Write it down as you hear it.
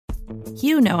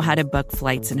You know how to book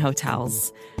flights and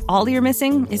hotels. All you're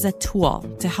missing is a tool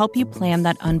to help you plan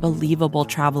that unbelievable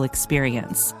travel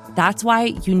experience. That's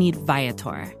why you need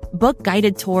Viator. Book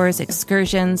guided tours,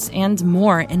 excursions, and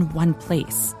more in one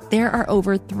place. There are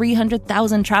over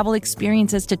 300,000 travel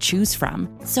experiences to choose from,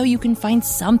 so you can find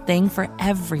something for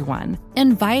everyone.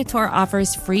 And Viator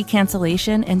offers free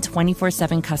cancellation and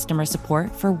 24/7 customer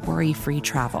support for worry-free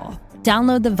travel.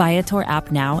 Download the Viator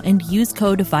app now and use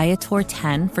code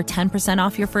Viator10 for 10%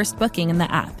 off your first booking in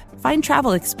the app. Find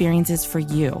travel experiences for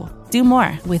you. Do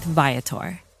more with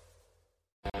Viator.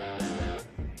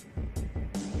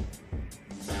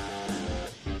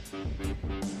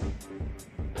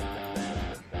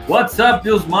 What's up,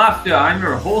 Bills Mafia? I'm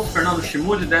your host, Fernando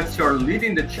Shimudi. That's your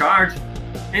leading the charge.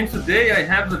 And today I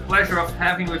have the pleasure of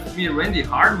having with me Randy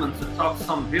Hardman to talk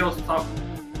some Bills, talk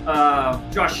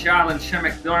Josh Allen, Sean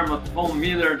McDermott, Von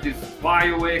Miller, this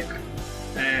bye week.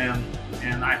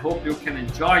 And I hope you can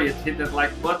enjoy it. Hit that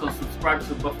like button, subscribe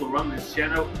to Buffalo Rumblings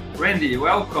channel. Randy,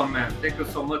 welcome, man. Thank you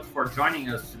so much for joining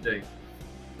us today.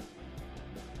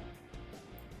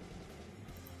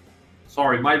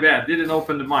 Sorry, my bad. Didn't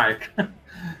open the mic.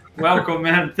 Welcome,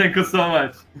 man. Thank you so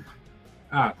much.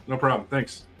 No problem.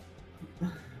 Thanks.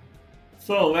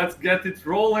 So let's get it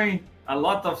rolling. A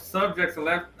lot of subjects, a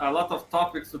lot of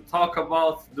topics to talk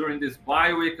about during this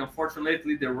bye week.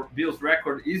 Unfortunately, the Bills'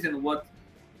 record isn't what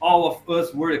all of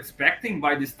us were expecting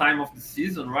by this time of the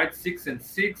season, right?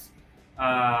 6-6.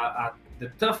 The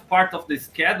tough part of the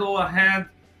schedule ahead,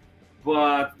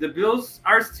 but the Bills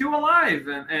are still alive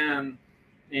and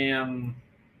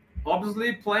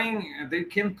obviously they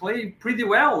can play pretty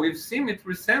well. We've seen it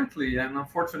recently, and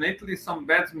unfortunately some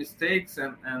bad mistakes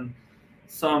and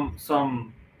some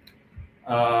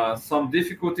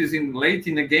difficulties late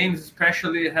in the games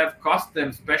especially have cost them,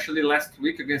 especially last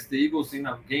week against the Eagles in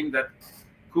a game that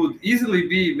could easily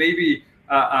be maybe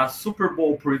a Super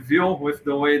Bowl preview with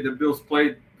the way the Bills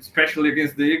played, especially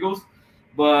against the Eagles.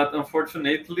 But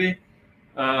unfortunately,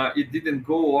 it didn't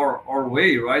go our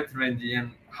way, right, Randy?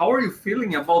 And how are you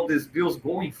feeling about these Bills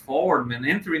going forward, man?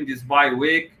 Entering this bye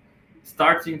week,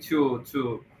 starting to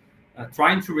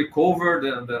trying to recover.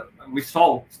 We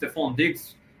saw Stephon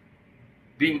Diggs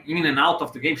being in and out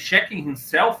of the game, checking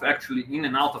himself actually in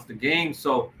and out of the game.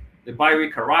 So the bye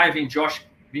week arriving, Josh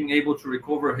being able to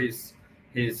recover his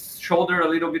shoulder a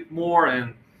little bit more,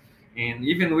 and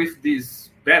even with this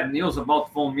bad news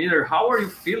about Von Miller, how are you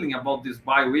feeling about this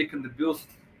bye week and the Bills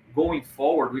going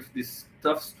forward with this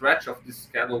tough stretch of this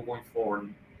schedule going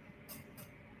forward?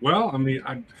 Well, I mean,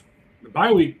 the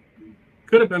bye week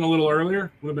could have been a little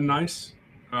earlier. Would have been nice.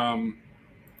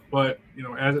 But,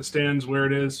 as it stands where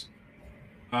it is,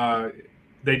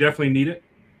 they definitely need it.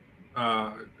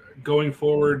 Going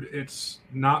forward, it's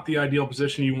not the ideal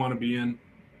position you want to be in.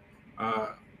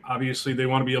 Obviously, they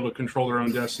want to be able to control their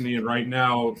own destiny. And right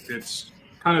now, it's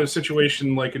kind of a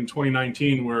situation like in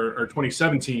 2019 or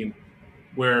 2017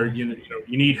 where you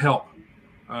need help.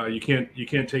 You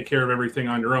can't take care of everything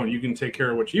on your own. You can take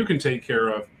care of what you can take care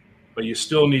of, but you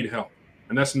still need help.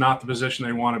 And that's not the position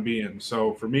they want to be in.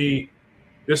 So for me,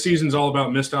 this season's all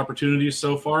about missed opportunities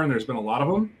so far, and there's been a lot of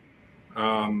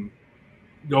them.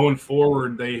 Going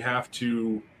forward, they have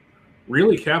to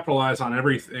really capitalize on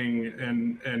everything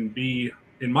and be,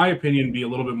 in my opinion, be a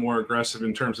little bit more aggressive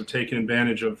in terms of taking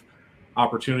advantage of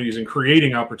opportunities and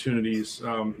creating opportunities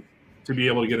to be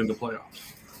able to get into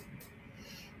playoffs.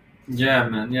 Yeah,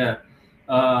 man. Yeah.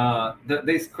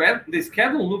 The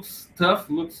schedule looks tough,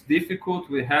 looks difficult.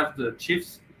 We have the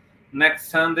Chiefs next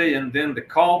Sunday, and then the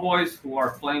Cowboys, who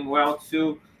are playing well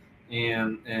too,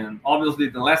 and obviously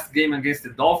the last game against the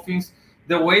Dolphins.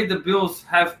 The way the Bills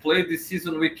have played this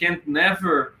season, we can't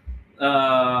never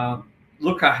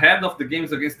look ahead of the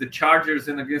games against the Chargers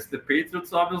and against the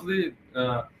Patriots, obviously.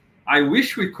 I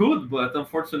wish we could, but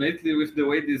unfortunately, with the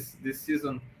way this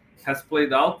season has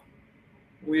played out,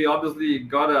 we obviously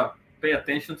gotta pay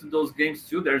attention to those games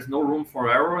too. There's no room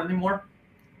for error anymore,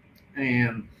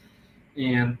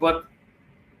 but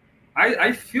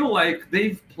I feel like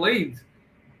they've played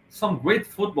some great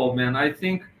football, man. I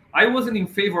think I wasn't in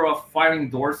favor of firing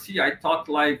Dorsey. I thought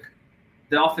like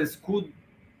the offense could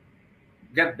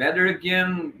get better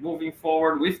again moving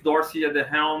forward with Dorsey at the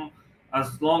helm,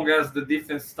 as long as the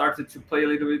defense started to play a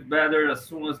little bit better, as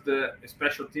soon as the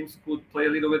special teams could play a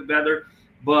little bit better.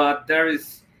 But there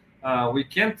is, we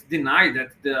can't deny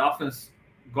that the offense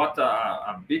got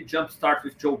a big jump start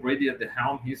with Joe Brady at the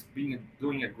helm. He's been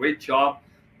doing a great job.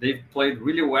 They've played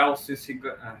really well since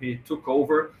he took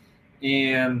over.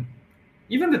 And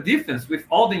even the defense, with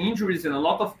all the injuries, and a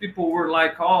lot of people were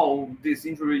like, "Oh, this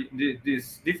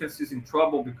defense is in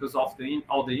trouble because of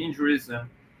all the injuries."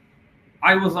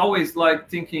 I was always like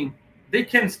thinking they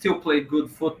can still play good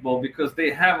football because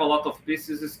they have a lot of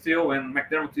pieces still, and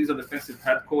McDermott is a defensive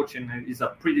head coach and is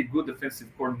a pretty good defensive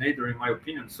coordinator in my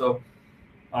opinion. So,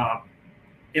 uh,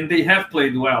 and they have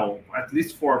played well at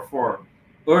least for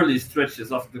early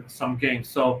stretches of some games.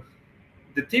 So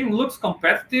the team looks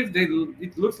competitive.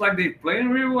 It looks like they're playing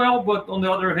really well, but on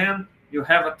the other hand, you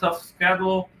have a tough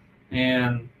schedule,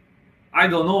 and I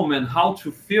don't know, man, how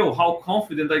to feel, how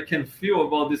confident I can feel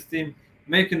about this team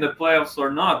making the playoffs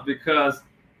or not. Because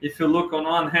if you look on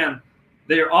one hand,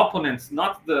 their opponents,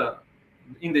 not the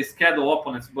in the schedule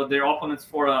opponents, but their opponents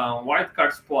for a wild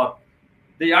card spot,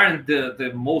 they aren't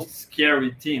the most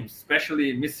scary teams,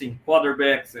 especially missing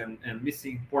quarterbacks and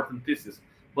missing important pieces.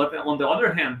 But on the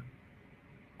other hand,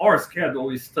 our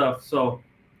schedule is tough. So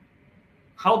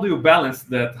how do you balance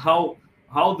that? How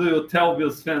do you tell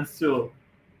Bills fans to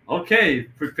okay,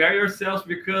 prepare yourselves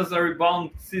because a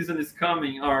rebound season is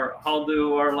coming, or how do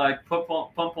you are like pump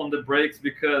on the brakes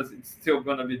because it's still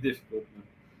gonna be difficult?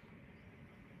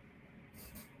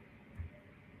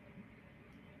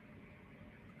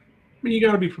 I mean, you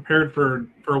got to be prepared for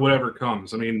whatever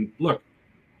comes. I mean, look,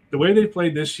 the way they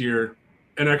played this year,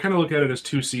 and I kind of look at it as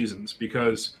two seasons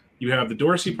because you have the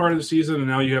Dorsey part of the season and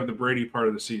now you have the Brady part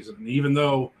of the season. And even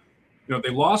though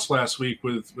they lost last week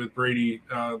with Brady,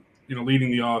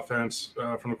 leading the offense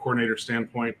from a coordinator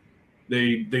standpoint,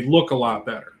 they look a lot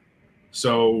better.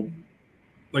 So,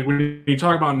 like when you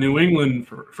talk about New England,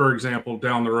 for example,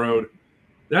 down the road,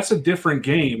 that's a different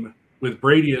game with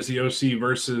Brady as the OC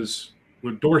versus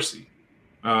with Dorsey.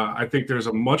 I think there's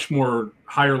a much more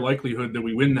higher likelihood that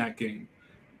we win that game.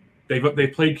 They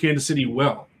played Kansas City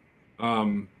well,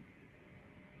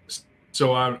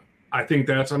 so I think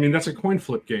that's a coin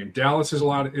flip game. Dallas is a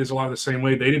lot of the same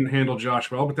way. They didn't handle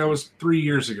Josh well, but that was 3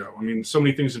 years ago. I mean, so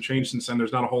many things have changed since then.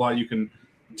 There's not a whole lot you can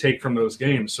take from those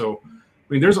games. So, I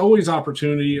mean, there's always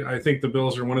opportunity. I think the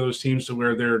Bills are one of those teams to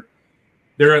where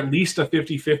they're at least a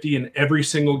 50-50 in every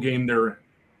single game they're in.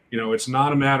 It's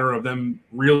not a matter of them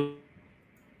really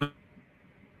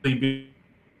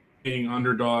being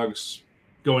underdogs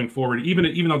going forward,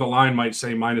 even though the line might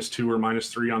say -2 or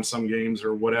 -3 on some games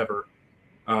or whatever.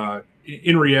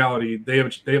 In reality, they have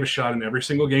a shot in every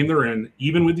single game they're in,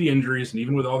 even with the injuries and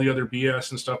even with all the other BS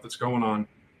and stuff that's going on.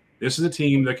 This is a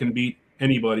team that can beat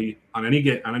anybody on any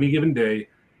given day,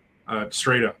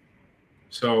 straight up.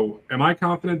 So, am I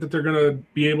confident that they're going to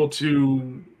be able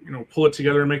to pull it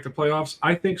together and make the playoffs?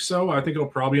 I think so. I think it'll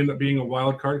probably end up being a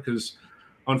wild card because,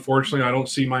 unfortunately, I don't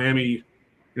see Miami,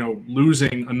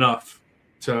 losing enough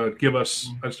to give us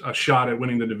a shot at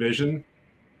winning the division.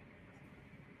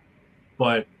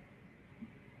 But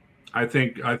I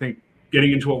think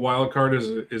getting into a wild card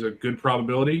is a good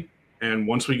probability, and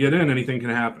once we get in, anything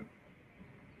can happen.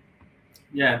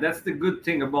 Yeah, that's the good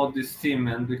thing about this team,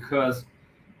 man, because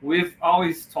we've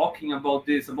always talking about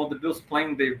this, about the Bills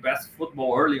playing their best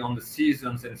football early on the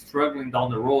seasons and struggling down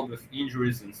the road with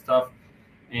injuries and stuff.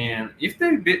 And if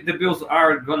the Bills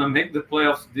are gonna make the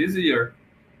playoffs this year,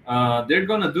 they're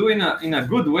gonna do in a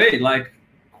good way, like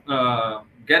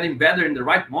getting better in the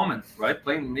right moment, right?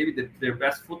 Playing maybe their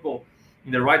best football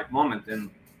in the right moment, and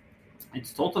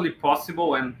it's totally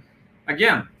possible. And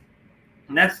again,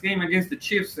 next game against the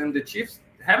Chiefs, and the Chiefs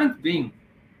haven't been,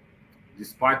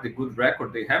 despite the good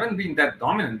record, they haven't been that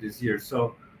dominant this year.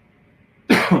 So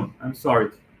I'm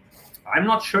sorry, I'm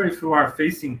not sure if you are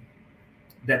facing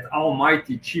that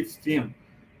almighty Chiefs team.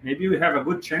 Maybe we have a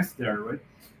good chance there, right?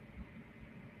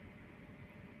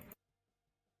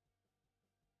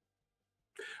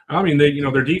 I mean,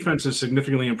 their defense has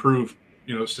significantly improved,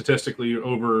 statistically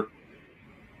over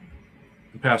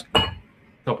the past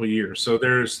couple of years. So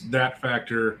there's that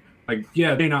factor. Like,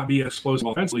 yeah, they may not be explosive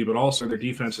offensively, but also their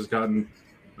defense has gotten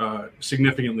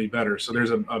significantly better. So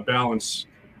there's a balance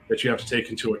that you have to take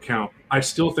into account. I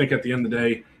still think at the end of the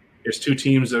day, it's two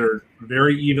teams that are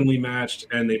very evenly matched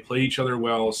and they play each other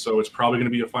well. So it's probably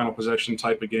going to be a final possession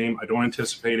type of game. I don't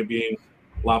anticipate it being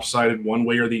lopsided one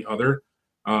way or the other.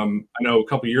 I know a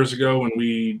couple of years ago when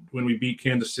we beat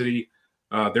Kansas City,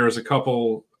 there was a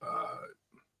couple,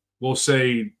 we'll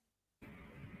say,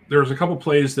 there was a couple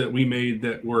plays that we made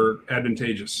that were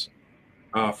advantageous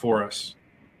for us.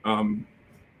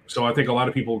 So I think a lot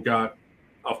of people got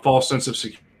a false sense of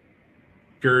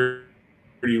security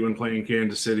when playing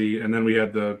Kansas City, and then we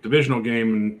had the divisional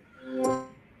game,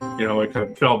 and it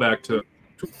kind of fell back to.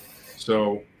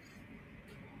 So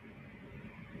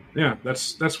yeah,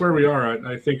 that's where we are.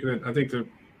 I think that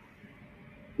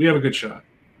we have a good shot,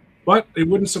 but it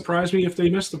wouldn't surprise me if they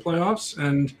miss the playoffs.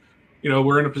 And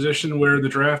we're in a position where the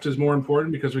draft is more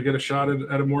important because we get a shot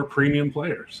at a more premium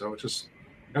player. So it's just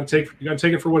you got to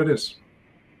take it for what it is.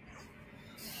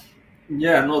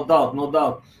 Yeah, no doubt, no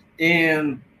doubt.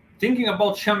 And thinking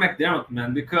about Sean McDermott,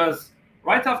 man, because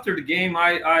right after the game,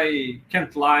 I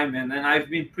can't lie, man, and I've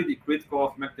been pretty critical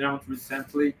of McDermott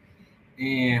recently,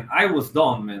 and I was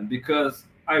done, man, because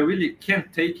I really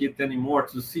can't take it anymore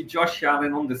to see Josh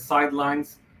Allen on the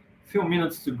sidelines, few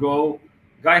minutes to go.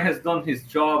 Guy has done his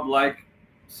job like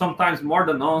sometimes more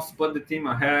than once, put the team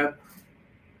ahead,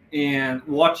 and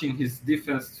watching his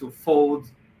defense to fold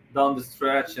down the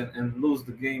stretch and lose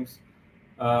the games.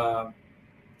 Uh,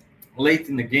 Late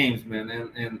in the games, man,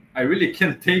 and I really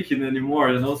can't take it anymore,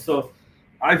 you know. So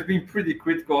I've been pretty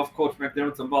critical of Coach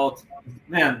McDermott about,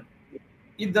 man,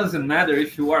 it doesn't matter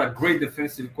if you are a great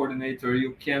defensive coordinator,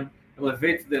 you can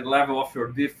elevate the level of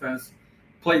your defense,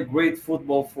 play great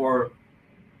football for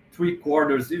 3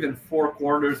 quarters, even 4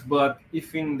 quarters, but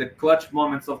if in the clutch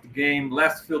moments of the game,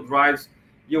 last field drives,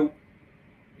 you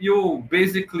you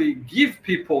basically give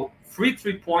people three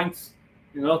points,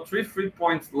 you know, three free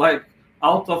points like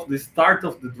out of the start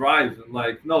of the drive.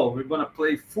 Like, no, we're gonna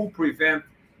play full prevent,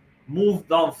 move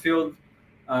downfield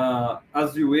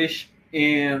as you wish,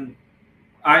 and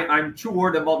I'm too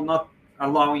worried about not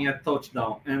allowing a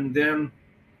touchdown, and then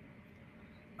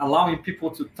allowing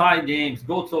people to tie games,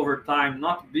 go to overtime,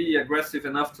 not be aggressive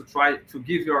enough to try to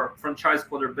give your franchise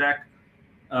quarterback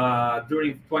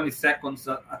during 20 seconds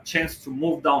a chance to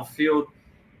move downfield.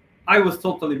 I was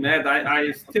totally mad.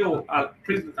 I'm still a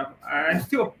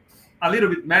little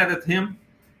bit mad at him,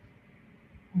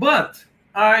 but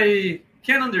I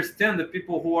can understand the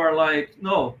people who are like,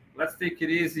 no, let's take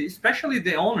it easy, especially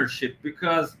the ownership,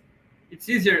 because it's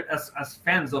easier as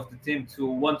fans of the team to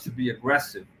want to be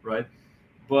aggressive, right?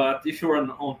 But if you're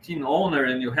an on team owner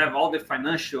and you have all the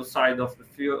financial side of the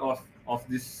field of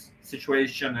this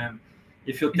situation, and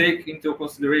if you take into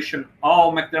consideration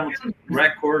all McDermott's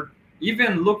record,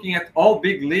 even looking at all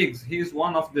big leagues, he's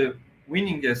one of the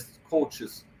winningest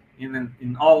coaches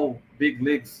in all big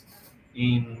leagues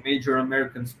in major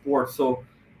American sports. So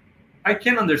I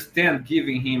can understand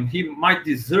giving him. He might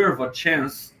deserve a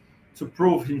chance to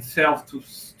prove himself,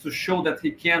 to show that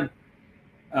he can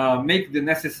make the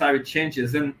necessary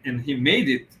changes, and he made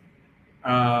it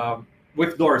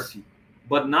with Dorsey.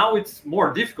 But now it's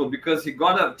more difficult because he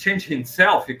gotta change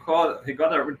himself. He gotta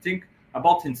rethink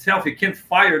about himself. He can't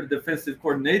fire the defensive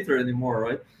coordinator anymore,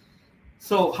 right?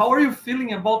 So how are you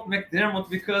feeling about McDermott?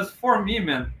 Because for me,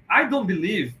 man, I don't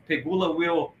believe Pegula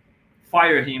will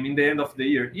fire him in the end of the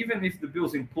year, even if the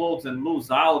Bills implodes and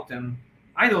lose out. And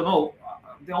I don't know.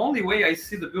 The only way I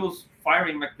see the Bills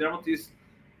firing McDermott is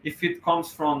if it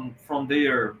comes from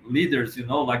their leaders, you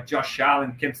know, like Josh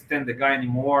Allen can't stand the guy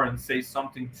anymore and say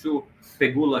something to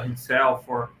Pegula himself,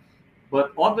 or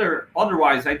but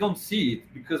otherwise I don't see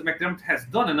it because McDermott has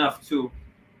done enough to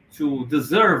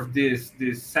deserve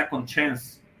this second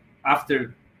chance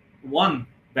after one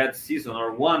bad season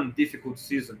or one difficult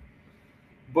season.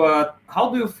 But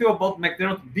how do you feel about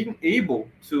McDermott being able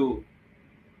to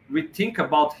rethink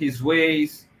about his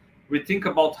ways, rethink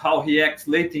about how he acts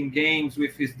late in games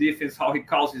with his defense, how he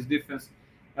calls his defense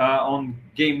on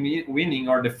game winning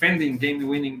or defending game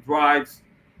winning drives?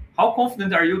 How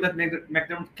confident are you that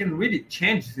McDermott can really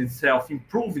change himself,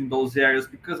 improve in those areas?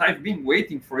 Because I've been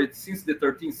waiting for it since the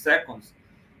 13 seconds,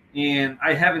 and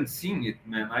I haven't seen it,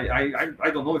 man. I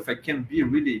don't know if I can be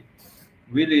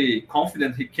really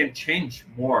confident he can change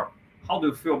more. How do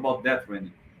you feel about that,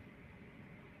 Randy?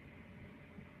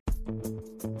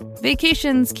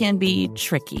 Vacations can be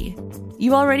tricky.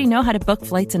 You already know how to book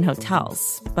flights and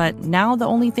hotels, but now the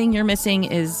only thing you're missing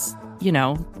is,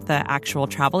 the actual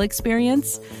travel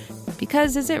experience.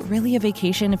 Because is it really a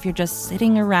vacation if you're just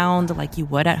sitting around like you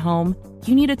would at home?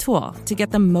 You need a tool to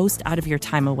get the most out of your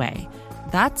time away.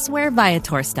 That's where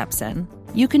Viator steps in.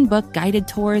 You can book guided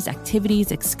tours,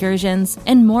 activities, excursions,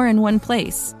 and more in one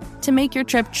place to make your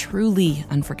trip truly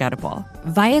unforgettable.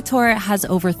 Viator has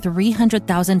over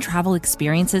 300,000 travel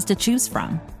experiences to choose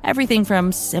from. Everything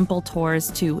from simple tours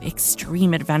to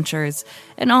extreme adventures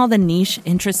and all the niche,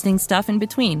 interesting stuff in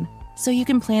between. So you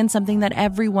can plan something that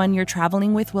everyone you're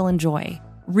traveling with will enjoy.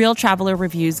 Real traveler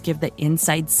reviews give the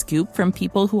inside scoop from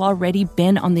people who already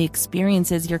been on the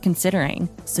experiences you're considering,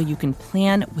 so you can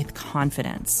plan with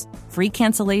confidence. Free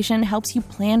cancellation helps you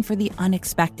plan for the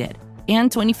unexpected. And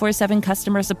 24/7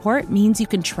 customer support means you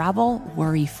can travel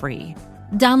worry-free.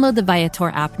 Download the Viator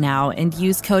app now and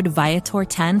use code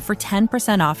Viator10 for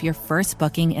 10% off your first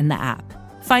booking in the app.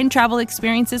 Find travel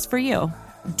experiences for you.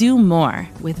 Do more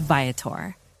with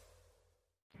Viator.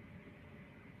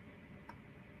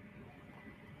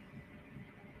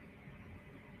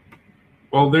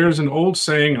 Well, there's an old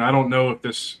saying, and I don't know if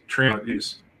this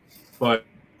translates, but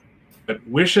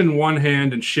wish in one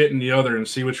hand and shit in the other and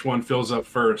see which one fills up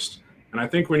first. And I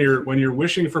think when you're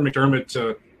wishing for McDermott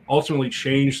to ultimately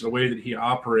change the way that he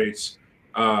operates,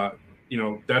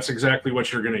 that's exactly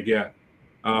what you're going to get.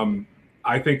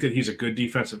 I think that he's a good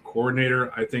defensive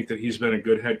coordinator. I think that he's been a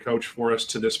good head coach for us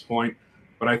to this point.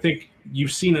 But I think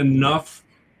you've seen enough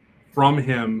from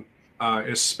him,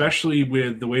 especially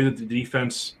with the way that the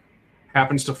defense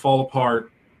happens to fall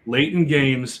apart late in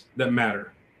games that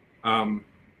matter. And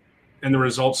the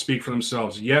results speak for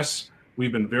themselves. Yes,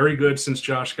 we've been very good since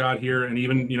Josh got here and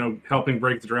even, helping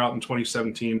break the drought in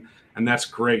 2017, and that's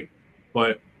great.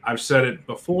 But I've said it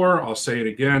before, I'll say it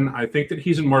again. I think that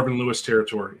he's in Marvin Lewis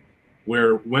territory,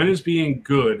 where when is being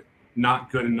good not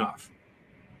good enough?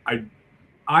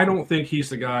 I don't think he's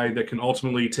the guy that can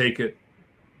ultimately take it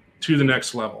to the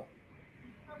next level.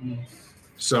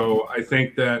 So I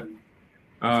think that,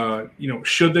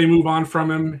 should they move on from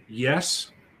him?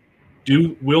 Yes.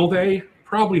 Will they?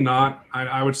 Probably not.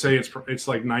 I would say it's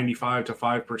like 95 to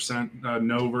 5%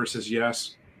 no versus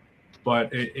yes.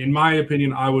 But in my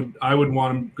opinion, I would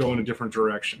want him to go in a different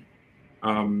direction.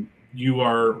 You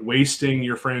are wasting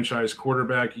your franchise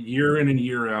quarterback year in and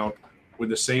year out with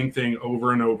the same thing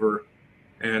over and over.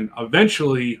 And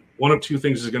eventually, one of two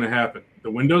things is going to happen. The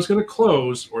window's going to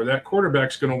close, or that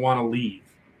quarterback's going to want to leave.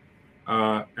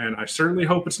 And I certainly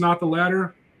hope it's not the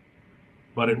latter,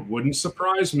 but it wouldn't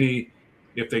surprise me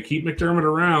if they keep McDermott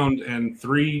around and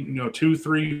 2,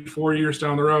 3, 4 years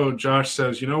down the road, Josh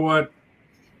says, you know what,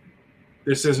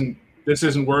 this isn't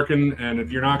working, and if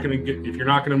you're not going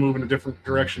to move in a different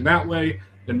direction that way,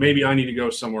 then maybe I need to go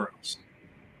somewhere else.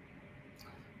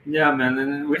 Yeah, man,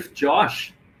 and with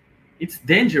Josh, it's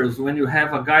dangerous when you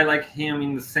have a guy like him,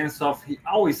 in the sense of he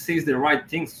always says the right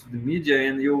things to the media,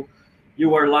 and you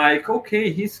are like, okay,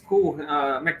 he's cool.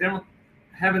 McDermott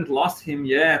haven't lost him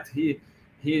yet.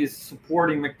 He's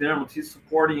supporting McDermott. He's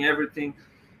supporting everything.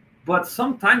 But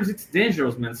sometimes it's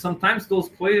dangerous, man. Sometimes those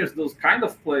kind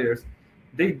of players,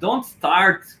 they don't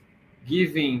start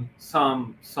giving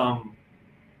some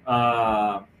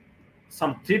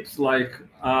tips like,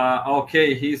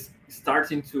 okay, he's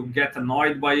starting to get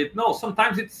annoyed by it. No,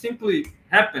 sometimes it simply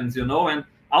happens, and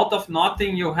out of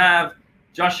nothing you have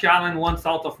Josh Allen once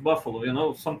out of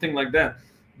Buffalo, something like that,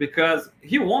 because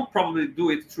he won't probably do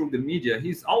it through the media.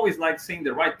 He's always like saying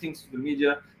the right things to the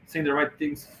media, saying the right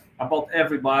things about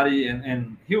everybody,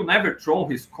 and he'll never throw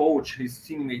his coach, his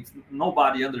teammates,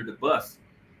 nobody under the bus.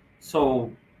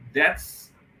 So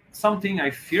that's something I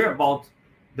fear about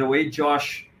the way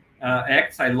Josh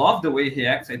acts. I love the way he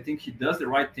acts. I think he does the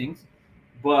right things,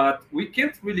 but we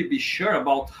can't really be sure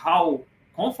about how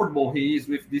comfortable he is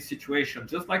with this situation.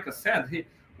 Just like I said,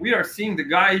 we are seeing the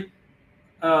guy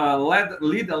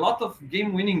lead a lot of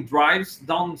game-winning drives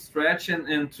down the stretch,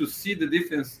 and to see the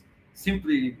defense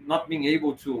simply not being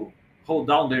able to hold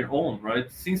down their own,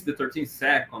 right? Since the 13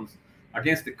 seconds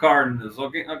against the Cardinals,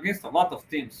 against a lot of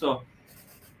teams. So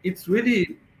it's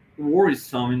really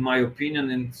worrisome, in my opinion,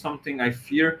 and something I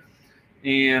fear.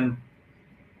 And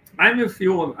I'm with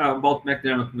you about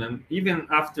McDermott, man. Even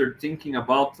after thinking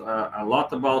about a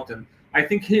lot about, and I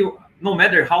think no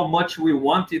matter how much we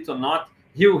want it or not,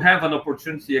 he'll have an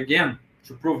opportunity again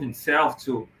to prove himself,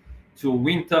 to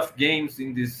win tough games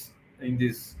in this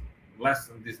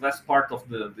last part of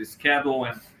the schedule,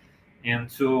 and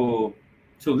to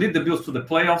lead the Bills to the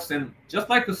playoffs. And just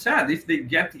like you said, if they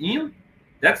get in,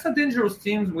 that's a dangerous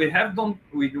team. We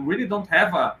really don't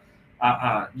have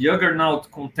a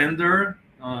juggernaut contender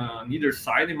on either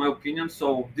side, in my opinion.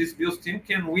 So this Bills team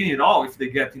can win it all if they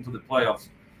get into the playoffs.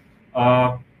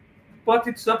 But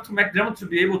it's up to McDermott to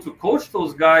be able to coach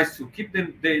those guys, to keep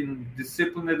them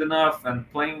disciplined enough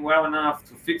and playing well enough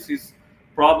to fix his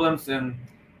problems. And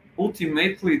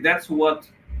ultimately, that's what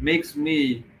makes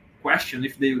me question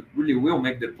if they really will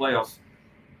make the playoffs.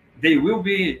 Will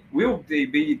they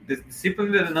be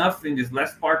disciplined enough in this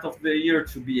last part of the year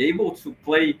to be able to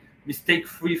play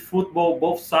mistake-free football,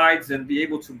 both sides, and be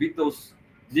able to beat those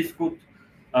difficult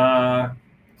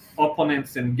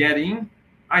opponents and get in?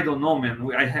 I don't know, man.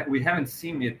 We haven't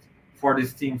seen it for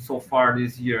this team so far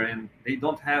this year, and they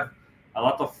don't have a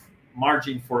lot of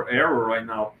margin for error right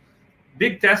now.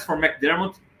 Big test for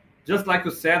McDermott. Just like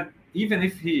you said, even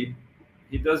if he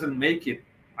doesn't make it,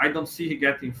 I don't see he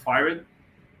getting fired,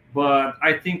 but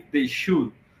I think they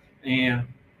should. And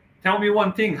tell me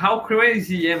one thing, how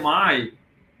crazy am I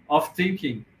of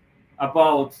thinking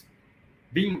about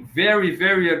being very,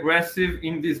 very aggressive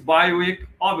in this bye week?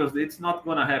 Obviously, it's not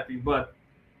going to happen, but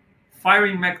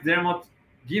firing McDermott,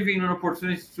 giving an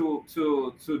opportunity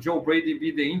to Joe Brady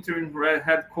be the interim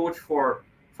head coach for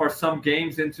some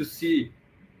games, and to see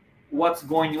what's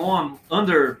going on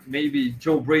under maybe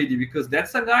Joe Brady, because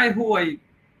that's a guy who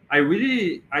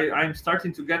I'm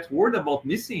starting to get worried about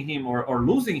missing him or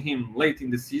losing him late in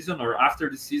the season or after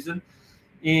the season.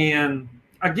 And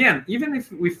again, even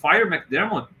if we fire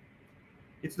McDermott,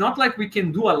 it's not like we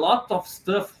can do a lot of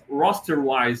stuff roster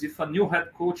wise. If a new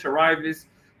head coach arrives,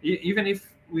 even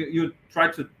if you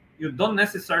try to, you don't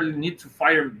necessarily need to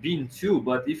fire Bean too,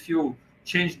 but if you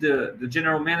change the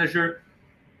general manager,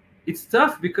 it's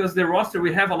tough because the roster,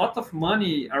 we have a lot of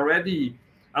money already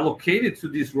allocated to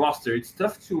this roster. It's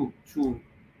tough to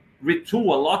retool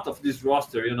a lot of this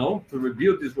roster, to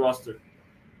rebuild this roster.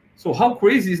 So how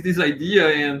crazy is this idea?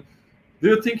 And do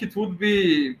you think it would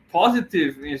be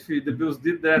positive if the Bills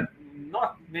did that?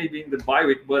 Not maybe in the bye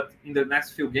week, but in the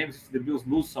next few games, if the Bills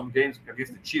lose some games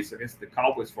against the Chiefs, against the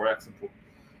Cowboys, for example.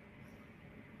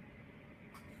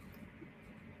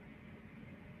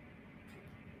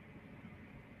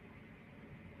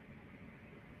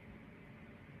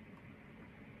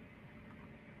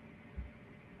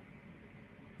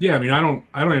 Yeah, I mean, I don't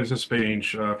anticipate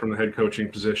change from the head coaching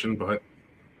position, but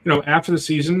after the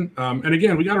season, and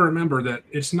again, we got to remember that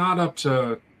it's not up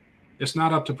to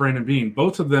Brandon Beane.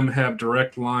 Both of them have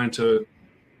direct line to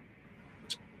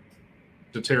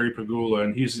Terry Pagula,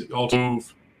 and he's also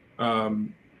moved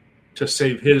to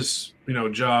save his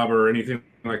job or anything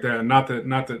like that. Not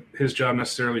that his job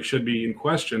necessarily should be in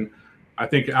question. I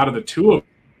think out of the two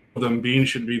of them, Beane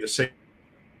should be the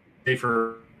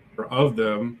safer of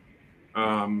them.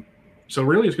 So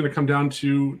really, it's going to come down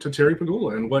to Terry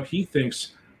Pagula and what he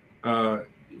thinks,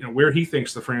 where he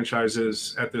thinks the franchise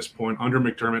is at this point under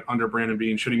McDermott, under Brandon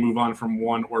Beane. Should he move on from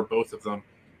one or both of them?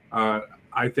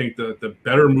 I think the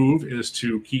better move is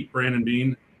to keep Brandon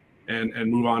Beane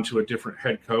and move on to a different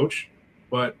head coach.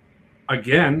 But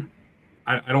again,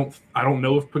 I don't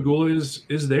know if Pagula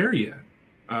is there yet.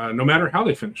 No matter how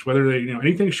they finish, whether they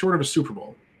anything short of a Super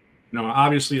Bowl.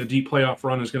 Obviously a deep playoff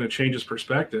run is going to change his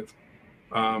perspective.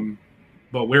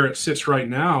 But where it sits right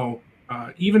now,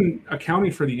 even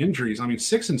accounting for the injuries,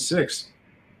 6-6,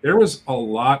 there was a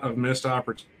lot of missed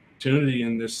opportunity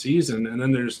in this season. And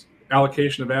then there's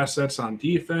allocation of assets on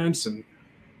defense and,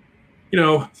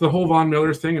 the whole Von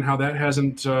Miller thing and how that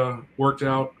hasn't worked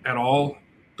out at all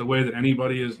the way that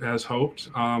anybody has hoped.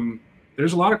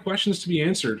 There's a lot of questions to be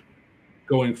answered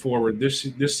going forward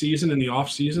this season and the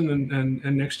off season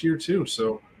and next year too.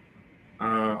 So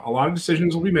a lot of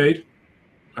decisions will be made.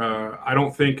 I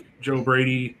don't think Joe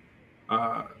Brady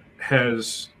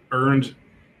has earned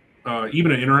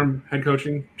even an interim head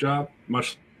coaching job,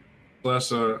 much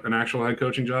less an actual head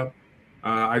coaching job.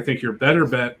 I think your better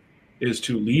bet is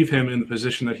to leave him in the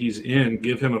position that he's in,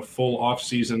 give him a full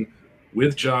offseason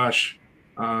with Josh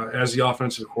as the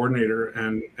offensive coordinator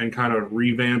and kind of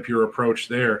revamp your approach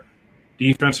there.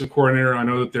 Defensive coordinator, I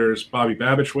know that there's Bobby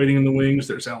Babich waiting in the wings.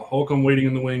 There's Al Holcomb waiting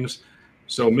in the wings.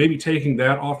 So maybe taking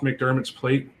that off McDermott's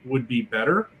plate would be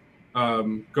better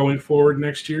going forward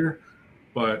next year.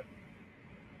 But,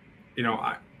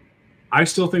 I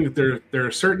still think that there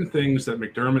are certain things that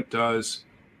McDermott does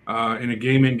in a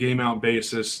game-in, game-out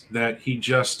basis that he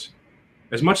just,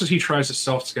 as much as he tries to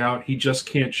self-scout, he just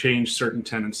can't change certain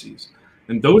tendencies.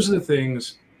 And those are the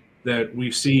things that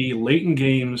we see late in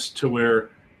games to where,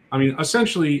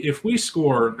 essentially, if we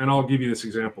score, and I'll give you this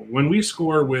example, when we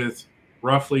score with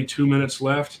roughly 2 minutes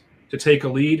left to take a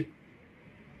lead,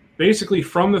 basically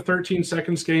from the 13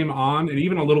 seconds game on, and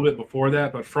even a little bit before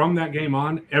that, but from that game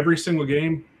on, every single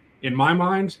game, in my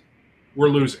mind, we're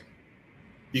losing.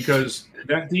 Because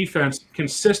that defense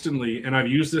consistently, and I've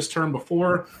used this term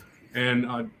before, and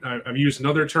I've used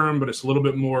another term, but it's a little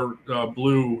bit more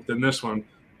blue than this one,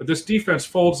 but this defense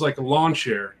folds like a lawn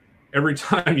chair every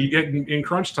time you get in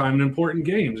crunch time in important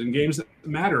games, in games that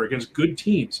matter against good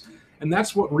teams. And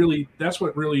that's what really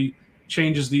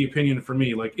changes the opinion for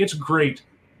me. Like, it's great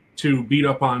to beat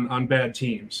up on bad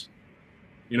teams.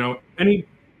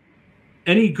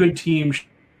 Any good team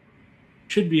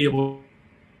should be able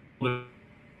to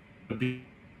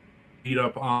beat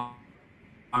up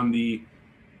on the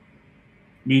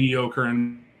mediocre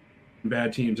and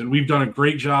bad teams. And we've done a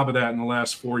great job of that in the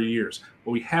last 4 years.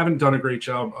 What we haven't done a great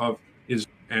job of is,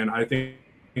 and I think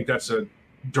that's a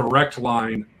direct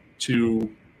line to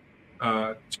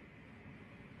the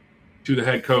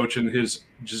head coach and his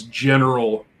just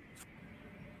general.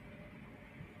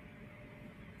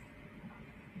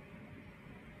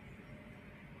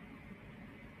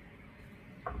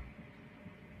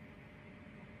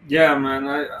 Yeah,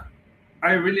 man.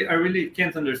 I really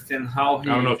can't understand how he.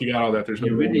 I don't know if you got all that. There's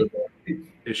no really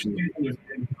issue.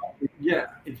 Yeah,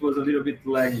 it was a little bit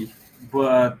laggy,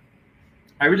 but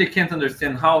I really can't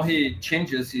understand how he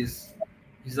changes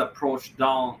his approach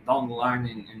down the line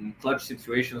in clutch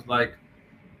situations. Like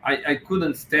I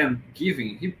couldn't stand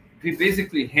giving. He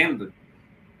basically handed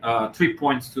 3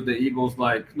 points to the Eagles.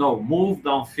 Like, no, move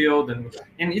downfield,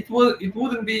 and it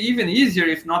wouldn't be even easier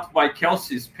if not by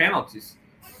Kelsey's penalties,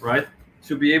 right?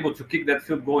 To be able to kick that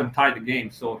field goal and tie the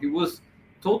game. So he was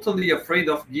totally afraid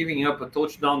of giving up a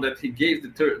touchdown that he gave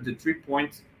the 3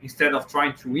 points instead of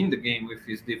trying to win the game with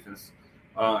his defense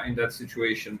in that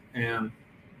situation, and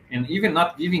even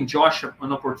not giving Josh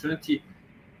an opportunity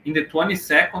in the 20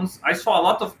 seconds. I saw a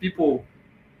lot of people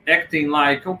acting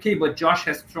like, okay, but Josh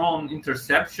has thrown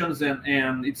interceptions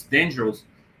and it's dangerous.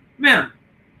 Man,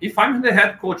 if I'm the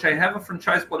head coach, I have a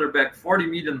franchise quarterback, 40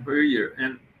 million per year,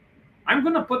 and I'm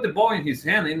gonna put the ball in his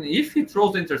hand. And if he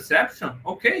throws the interception,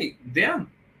 okay, then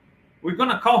we're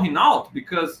gonna call him out,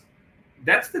 because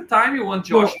that's the time you want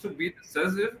Josh to be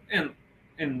decisive and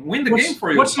win the game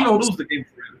for you, not lose the game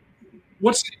for you.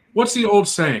 What's the old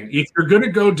saying? If you're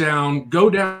gonna go down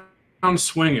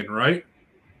swinging, right?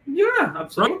 Yeah,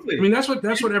 absolutely. Right? I mean, that's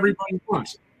what everybody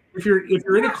wants. If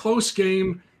you're in a close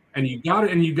game and you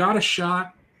got a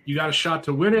shot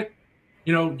to win it,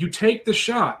 you take the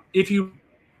shot. If you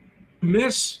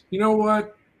miss, you know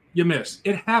what? You miss.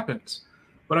 It happens.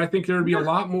 But I think there would be a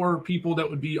lot more people that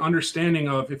would be understanding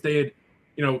of if they had,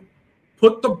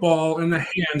 put the ball in the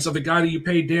hands of the guy that you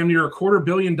paid damn near $250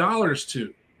 million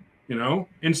to,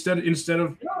 instead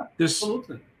of this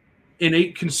absolutely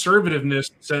innate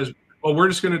conservativeness that says, well, we're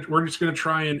just gonna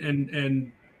try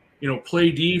and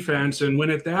play defense and win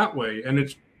it that way. And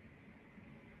it's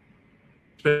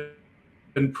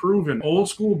been proven, old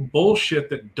school bullshit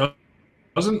that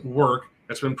doesn't work.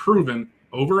 That's been proven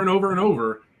over and over and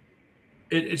over.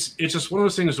 It's just one of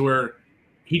those things where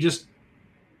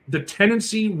the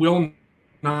tendency will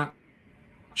not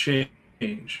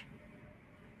change.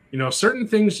 Certain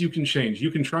things you can change. You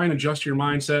can try and adjust your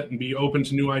mindset and be open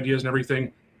to new ideas and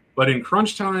everything. But in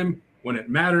crunch time, when it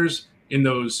matters, in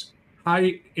those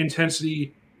high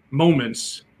intensity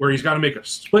moments where he's got to make a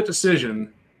split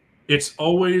decision, it's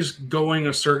always going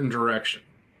a certain direction.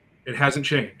 It hasn't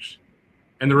changed.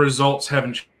 And the results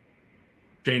haven't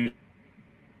changed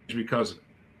because of it.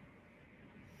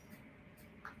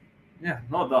 Yeah,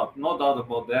 no doubt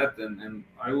about that. And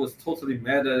I was totally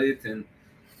mad at it. And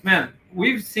man,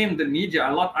 we've seen the media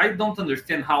a lot. I don't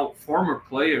understand how former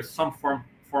players,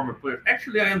 former players,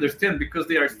 actually I understand, because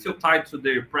they are still tied to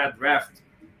their pre-draft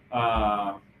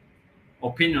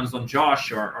opinions on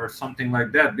Josh or something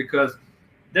like that, because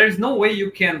there's no way you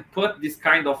can put this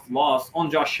kind of loss on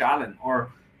Josh Allen,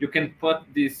 or you can put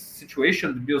this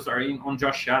situation the Bills are in on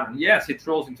Josh Allen. Yes, he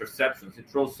throws interceptions,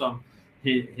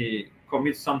 he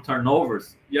commits some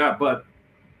turnovers. Yeah, but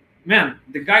man,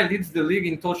 the guy leads the league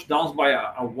in touchdowns by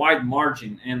a wide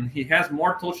margin, and he has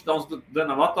more touchdowns than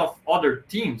a lot of other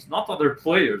teams, not other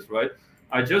players, right?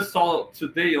 I just saw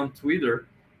today on Twitter,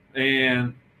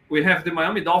 and we have the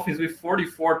Miami Dolphins with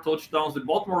 44 touchdowns, the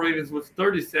Baltimore Ravens with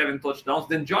 37 touchdowns,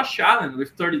 then Josh Allen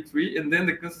with 33, and then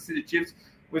the Kansas City Chiefs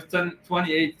with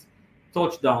 28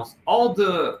 touchdowns. All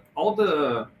the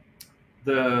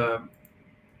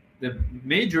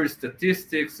major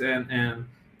statistics and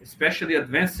especially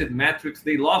advanced metrics,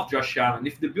 they love Josh Allen.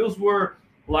 If the Bills were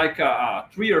like a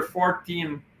 3 or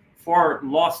 4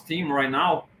 loss team right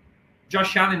now,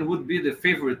 Josh Allen would be the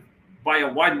favorite by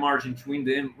a wide margin to win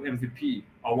the MVP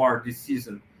award this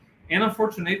season. And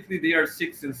unfortunately, they are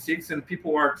 6-6, and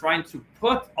people are trying to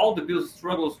put all the Bills'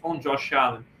 struggles on Josh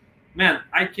Allen. Man,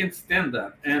 I can't stand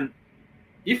that. And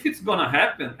if it's gonna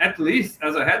happen, at least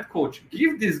as a head coach,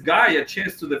 give this guy a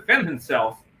chance to defend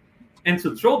himself and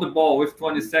to throw the ball with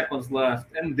 20 seconds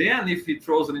left. And then if he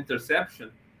throws an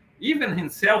interception, even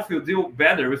himself will deal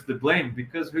better with the blame,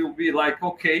 because he'll be like,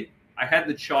 okay, I had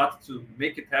the shot to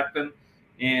make it happen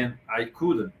and I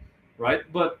couldn't, right?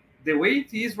 But the way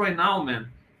it is right now, man,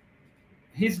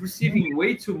 he's receiving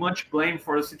way too much blame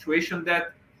for a situation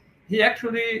that he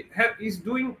actually is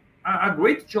doing a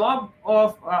great job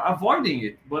of avoiding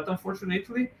it. But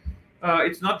unfortunately,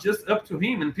 it's not just up to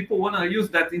him, and people want to use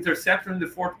that interception in the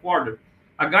fourth quarter.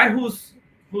 A guy who's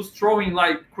throwing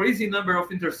like crazy number of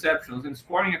interceptions and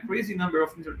scoring a crazy number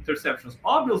of interceptions.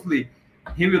 Obviously,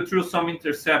 he will throw some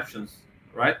interceptions,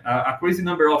 right? A crazy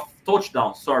number of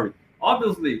touchdowns. Sorry.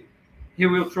 Obviously, he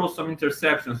will throw some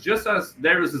interceptions. Just as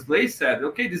Darius Slay said,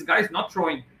 okay, this guy's not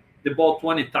throwing the ball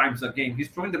 20 times a game. He's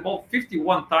throwing the ball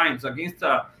 51 times against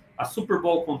a Super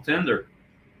Bowl contender.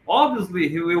 Obviously,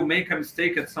 he will make a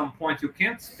mistake at some point. You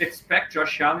can't expect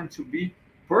Josh Allen to be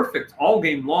perfect all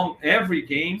game long, every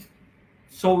game,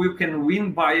 so you can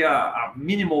win by a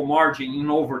minimal margin in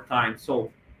overtime.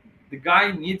 So the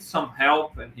guy needs some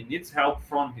help, and he needs help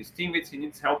from his teammates. He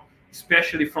needs help,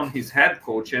 especially from his head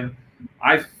coach. And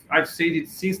I've said it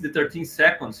since the 13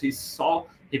 seconds.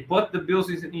 He put the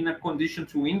Bills in a condition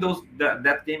to win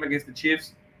that game against the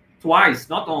Chiefs twice,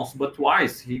 not once, but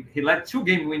twice. He led 2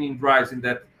 game-winning drives in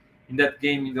that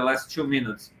game in the last 2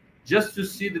 minutes, just to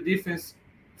see the defense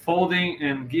folding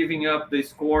and giving up the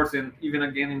scores, and even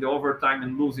again in the overtime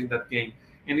and losing that game.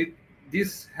 And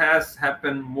this has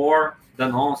happened more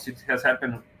than once. It has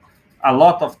happened a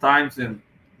lot of times, and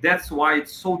that's why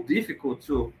it's so difficult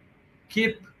to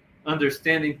keep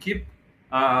understanding, keep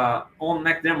on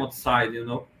McDermott's side,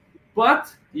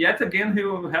 But yet again, he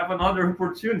will have another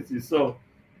opportunity. So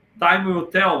time will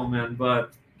tell, man.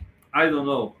 But I don't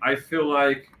know. I feel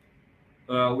like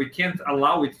we can't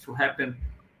allow it to happen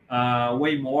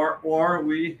way more, or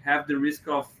we have the risk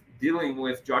of dealing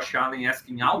with Josh Allen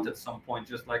asking out at some point,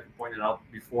 just like you pointed out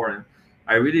before. And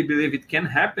I really believe it can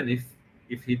happen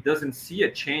if he doesn't see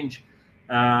a change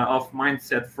of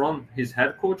mindset from his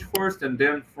head coach first, and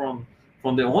then from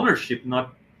the ownership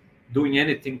not doing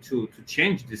anything to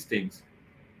change these things.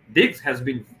 Diggs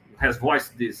has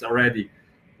voiced this already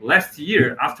last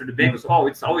year after the Bengals. Oh,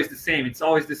 it's always the same. It's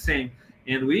always the same.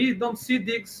 And we don't see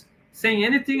Diggs saying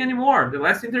anything anymore. The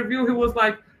last interview, he was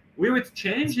like, will it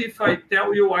change if I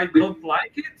tell you I don't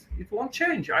like it? It won't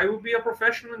change. I will be a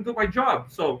professional and do my job.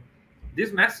 So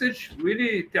this message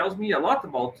really tells me a lot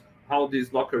about how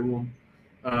this locker room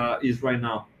is right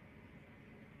now.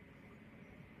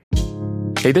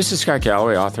 Hey, this is Scott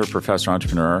Galloway, author, professor,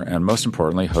 entrepreneur, and most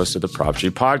importantly, host of the Prop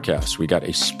G podcast. We got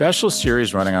a special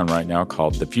series running on right now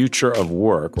called The Future of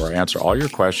Work, where I answer all your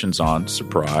questions on,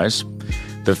 surprise,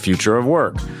 the future of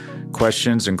work.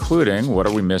 Questions including, what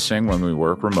are we missing when we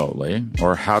work remotely?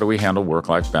 Or how do we handle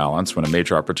work-life balance when a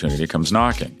major opportunity comes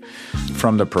knocking?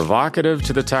 From the provocative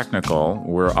to the technical,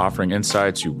 we're offering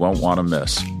insights you won't want to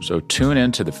miss. So tune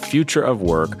in to The Future of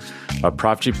Work, a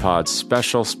Prop G Pod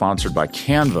special sponsored by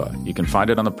Canva. You can find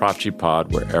it on the Prop G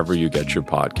Pod wherever you get your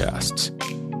podcasts.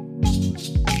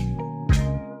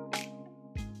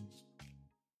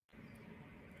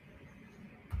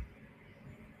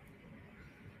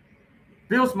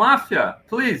 Bills Mafia,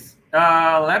 please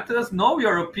let us know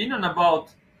your opinion about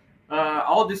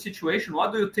all this situation.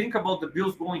 What do you think about the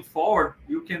Bills going forward?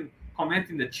 You can comment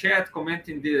in the chat, comment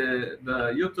in the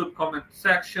YouTube comment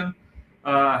section,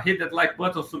 hit that like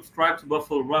button, subscribe to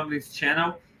Buffalo Rumblings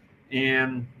channel,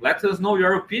 and let us know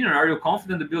your opinion. Are you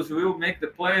confident the Bills will make the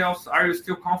playoffs? Are you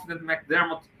still confident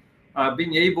McDermott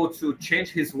being able to change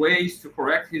his ways, to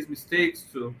correct his mistakes,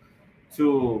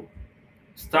 to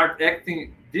start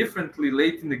acting differently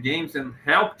late in the games and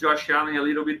help Josh Allen a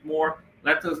little bit more?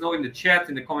 Let us know in the chat,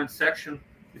 in the comment section.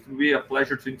 It will be a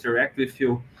pleasure to interact with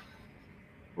you.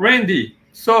 Randy,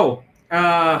 so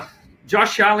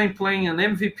Josh Allen playing an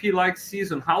MVP-like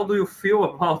season. How do you feel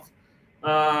about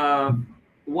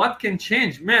what can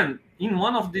change? Man, in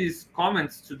one of these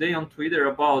comments today on Twitter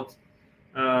about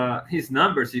his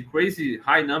numbers, the crazy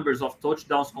high numbers of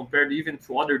touchdowns compared even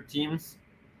to other teams,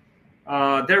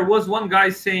 there was one guy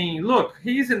saying, look,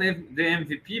 he's the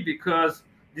MVP because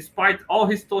despite all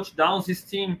his touchdowns, his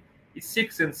team is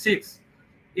 6-6.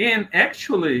 And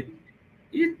actually,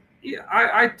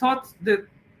 I thought that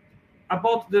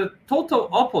about the total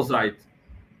opposite.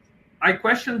 I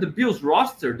questioned the Bills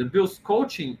roster, the Bills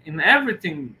coaching, and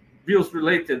everything Bills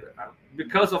related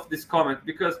because of this comment.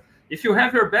 Because if you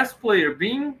have your best player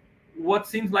being what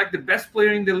seems like the best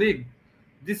player in the league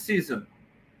this season,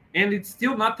 and it's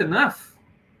still not enough,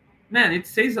 man, it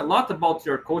says a lot about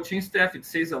your coaching staff. It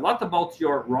says a lot about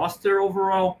your roster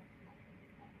overall.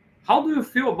 How do you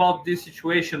feel about this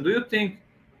situation? Do you think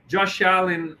Josh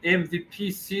Allen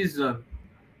MVP season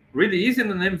really isn't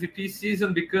an MVP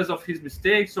season because of his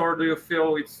mistakes, or do you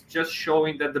feel it's just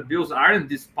showing that the Bills aren't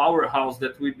this powerhouse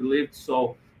that we believed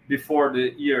so before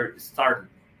the year started?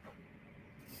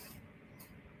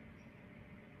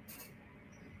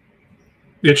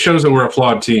 It shows that we're a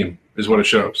flawed team, is what it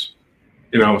shows.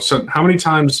 So how many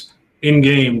times in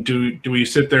game do we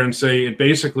sit there and say it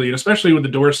basically, and especially with the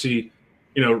Dorsey,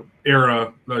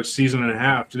 era, like season and a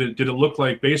half, did it look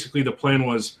like basically the plan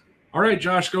was, all right,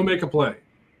 Josh, go make a play.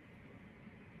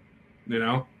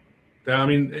 I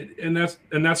mean, and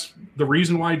that's the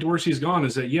reason why Dorsey's gone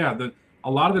is that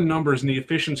a lot of the numbers and the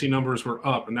efficiency numbers were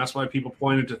up, and that's why people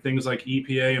pointed to things like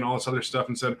EPA and all this other stuff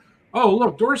and said, oh,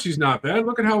 look, Dorsey's not bad.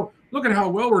 Look at how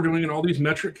well we're doing in all these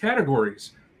metric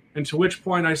categories. And to which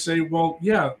point I say, well,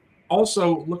 yeah,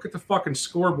 also look at the fucking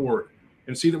scoreboard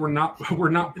and see that we're not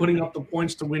putting up the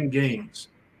points to win games.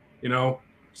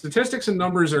 Statistics and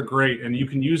numbers are great, and you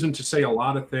can use them to say a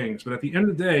lot of things. But at the end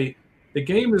of the day, The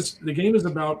game is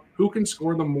about who can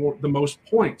score the most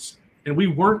points, and we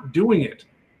weren't doing it.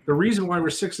 The reason why we're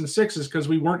 6-6 is because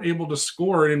we weren't able to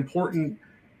score at important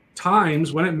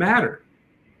times when it mattered.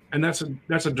 And that's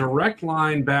a direct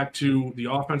line back to the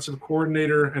offensive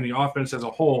coordinator and the offense as a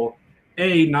whole.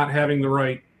 Not having the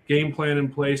right game plan in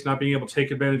place, not being able to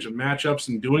take advantage of matchups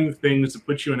and doing things that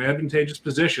put you in advantageous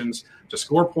positions to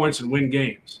score points and win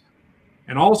games.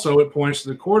 And also it points to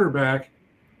the quarterback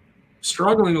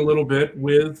struggling a little bit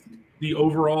with the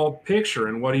overall picture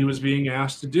and what he was being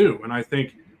asked to do. And I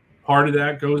think part of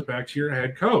that goes back to your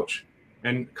head coach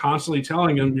and constantly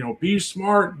telling him, be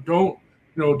smart, don't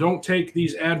take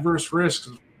these adverse risks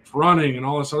of running and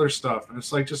all this other stuff. And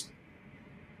it's like, just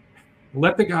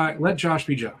let Josh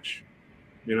be Josh,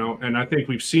 and I think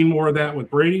we've seen more of that with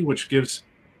Brady, which gives,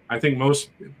 I think,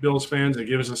 most Bills fans, it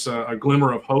gives us a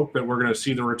glimmer of hope that we're going to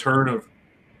see the return of,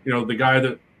 the guy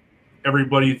that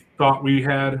everybody thought we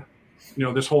had,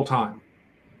 this whole time.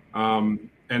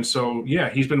 And so, yeah,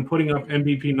 he's been putting up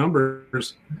MVP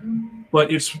numbers, but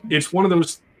it's one of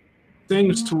those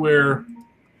things to where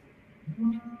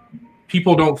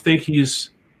people don't think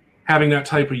he's having that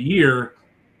type of year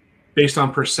based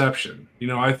on perception.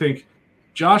 I think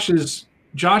Josh is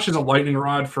a lightning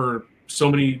rod for so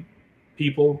many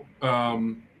people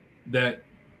that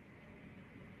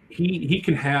he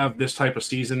can have this type of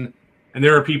season. And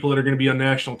there are people that are going to be on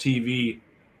national TV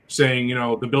saying,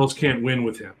 the Bills can't win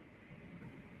with him,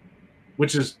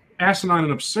 which is asinine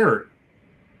and absurd.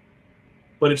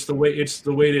 But it's the way it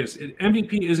is.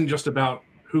 MVP isn't just about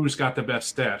who's got the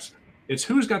best stats. It's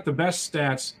who's got the best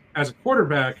stats as a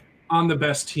quarterback on the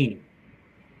best team.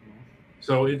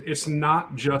 So it's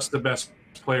not just the best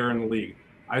player in the league.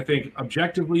 I think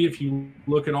objectively, if you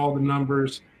look at all the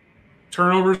numbers,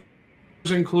 turnovers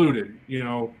included,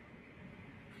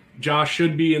 Josh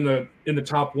should be in the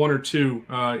top 1 or 2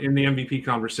 in the MVP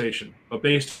conversation. But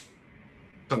based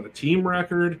on the team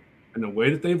record and the way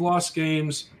that they've lost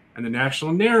games and the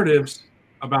national narratives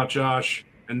about Josh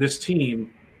and this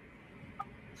team,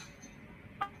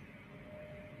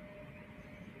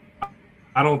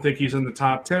 I don't think he's in the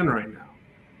top 10 right now.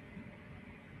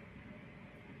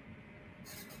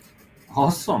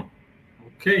 Awesome.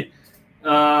 Okay.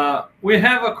 We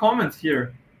have a comment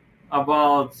here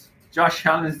about Josh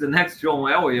Allen is the next John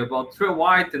Elway, about Trey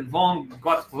White and Vaughn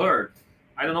got hurt.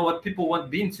 I don't know what people want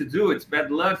Bean to do. It's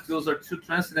bad luck. Those are 2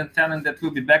 transcendent talent that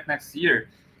will be back next year.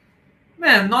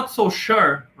 Man, not so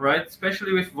sure, right?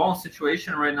 Especially with Vaughn's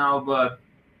situation right now, but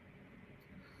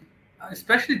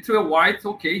especially Trey White,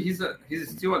 okay, he's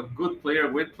still a good player,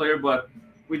 great player, but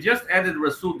we just added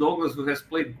Rasul Douglas, who has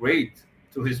played great,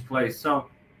 to his place. So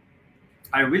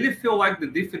I really feel like the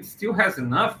defense still has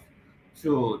enough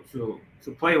to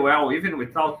play well, even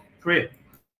without Trey.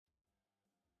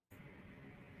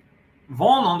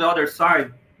 Vaughn, on the other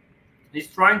side, is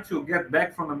trying to get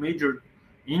back from a major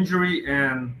injury,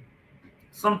 and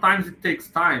sometimes it takes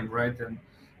time, right?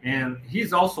 And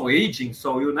he's also aging,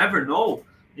 so you never know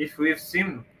if we've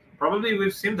seen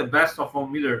the best of Von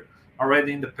Miller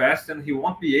already in the past, and he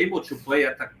won't be able to play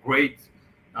at a great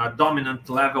dominant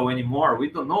level anymore. We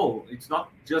don't know. It's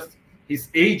not just his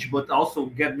age, but also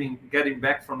getting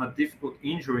back from a difficult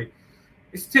injury.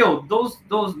 Still,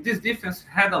 this defense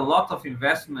had a lot of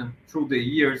investment through the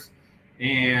years,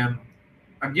 and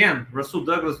again, Rasul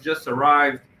Douglas just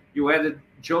arrived. You added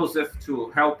Joseph to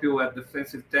help you at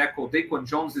defensive tackle. Daquan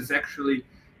Jones is actually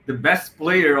the best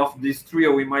player of this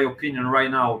trio, in my opinion,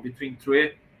 right now, between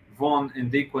Trey, Vaughn,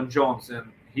 and Daquan Jones, and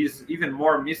he's even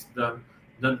more missed than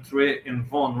Trey and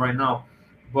Vaughn right now.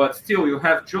 But still, you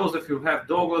have Joseph, you have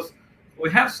Douglas.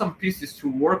 We have some pieces to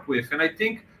work with, and I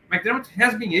think McDermott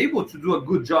has been able to do a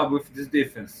good job with this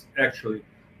defense, actually.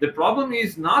 The problem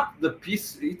is not the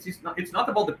piece. It's not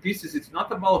about the pieces. It's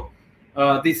not about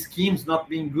the schemes not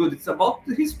being good. It's about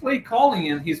his play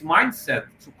calling and his mindset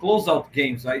to close out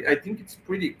games. I think it's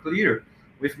pretty clear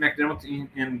with McDermott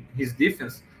in his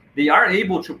defense. They are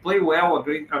able to play well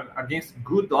against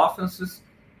good offenses,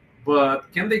 but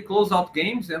can they close out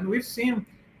games? And we've seen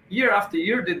year after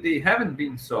year that they haven't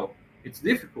been so. It's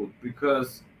difficult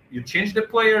because you change the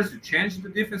players, you change the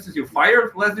defenses, you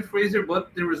fire Leslie Frazier,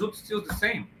 but the result's still the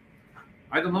same.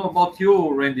 I don't know about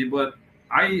you, Randy, but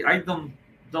I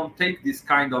don't take this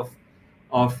kind of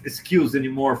skills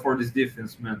anymore for this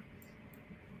defense, man.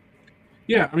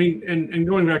 Yeah, I mean, and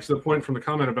going back to the point from the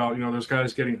comment about, those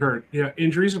guys getting hurt. Yeah,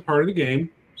 injuries are part of the game,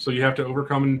 so you have to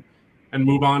overcome and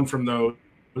move on from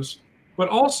those. But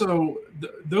also,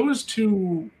 those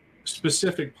 2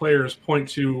 specific players point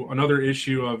to another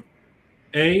issue of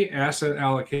asset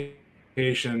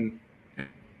allocation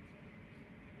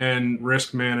and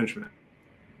risk management.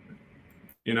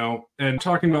 And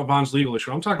talking about Von's legal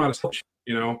issue, I'm talking about his health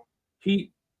issue.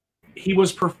 He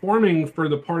was performing for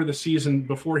the part of the season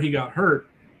before he got hurt,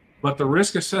 but the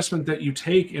risk assessment that you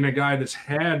take in a guy that's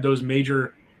had those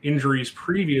major injuries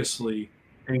previously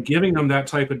and giving them that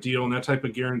type of deal and that type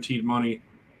of guaranteed money,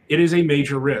 it is a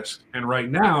major risk. And right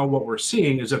now, what we're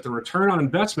seeing is that the return on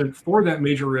investment for that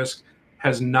major risk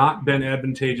has not been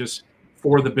advantageous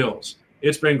for the Bills.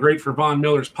 It's been great for Von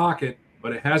Miller's pocket,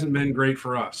 but it hasn't been great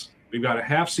for us. We've got a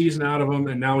half season out of him,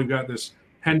 and now we've got this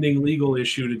pending legal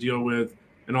issue to deal with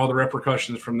and all the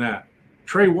repercussions from that.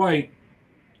 Trey White,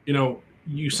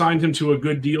 you signed him to a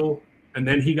good deal, and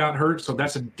then he got hurt, so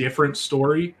that's a different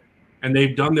story. And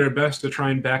they've done their best to try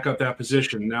and back up that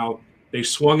position. Now, they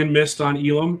swung and missed on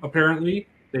Elam, apparently.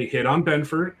 They hit on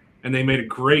Benford, and they made a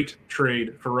great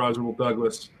trade for Roswell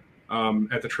Douglas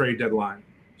at the trade deadline.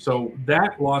 So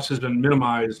that loss has been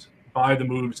minimized by the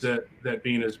moves that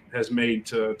Bean has made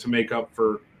to make up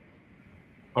for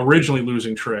originally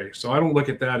losing Trey. So I don't look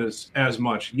at that as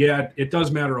much. Yeah, it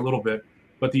does matter a little bit,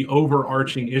 but the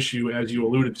overarching issue, as you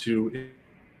alluded to,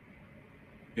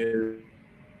 is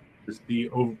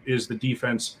the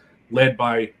defense led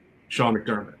by Sean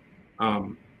McDermott.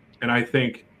 And I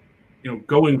think,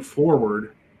 going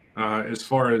forward, as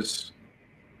far as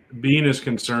Bean is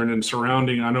concerned and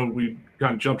surrounding, I know we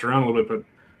got jumped around a little bit, but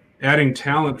adding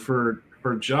talent for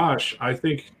Josh, I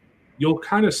think you'll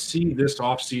kind of see this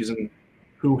offseason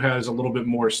who has a little bit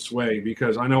more sway,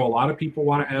 because I know a lot of people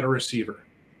want to add a receiver,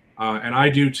 and I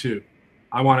do too.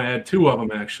 I want to add 2 of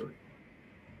them, actually.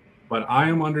 But I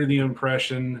am under the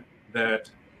impression that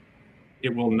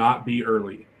it will not be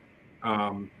early.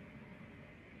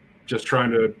 Just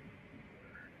trying to,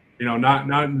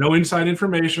 not no inside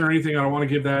information or anything. I don't want to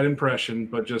give that impression,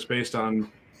 but just based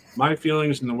on my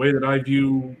feelings and the way that I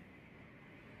view,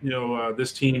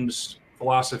 this team's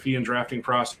philosophy and drafting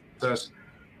process,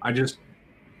 I just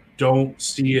don't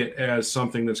see it as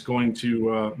something that's going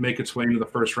to make its way into the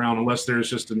first round unless there's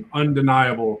just an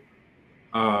undeniable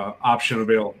option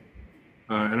available.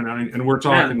 And we're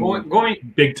talking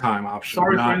going big time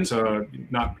option,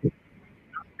 not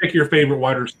pick your favorite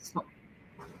wide receiver.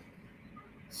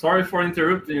 Sorry for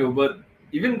interrupting you, but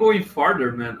even going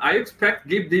farther, man, I expect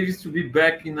Gabe Davis to be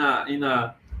back in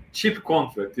a cheap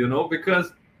contract,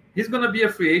 because he's gonna be a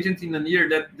free agent in a year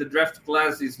that the draft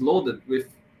class is loaded with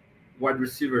wide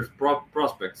receivers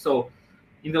prospects. So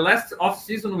in the last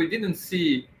offseason, we didn't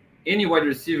see any wide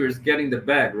receivers getting the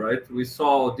bag, right? We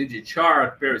saw DJ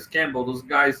Chark, Paris Campbell, those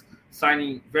guys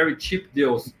signing very cheap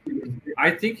deals.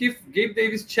 I think if Gabe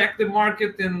Davis checked the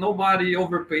market and nobody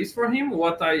overpays for him,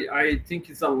 what I think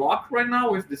is a lock right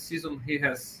now with the season he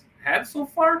has had so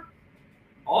far,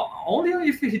 only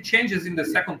if he changes in the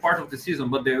second part of the season.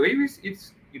 But the way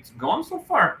it's gone so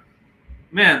far,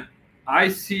 man, I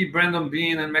see Brandon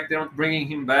Bean and McDermott bringing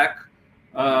him back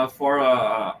for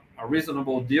a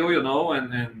reasonable deal,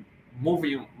 and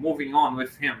moving on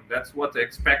with him. That's what I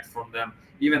expect from them,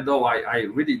 even though I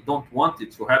really don't want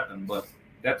it to happen, but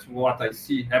that's what I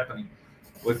see happening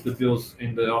with the Bills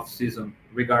in the offseason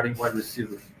regarding wide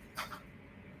receivers.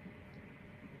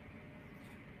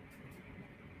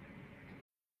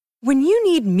 When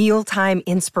you need mealtime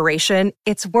inspiration,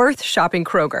 it's worth shopping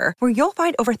Kroger, where you'll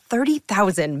find over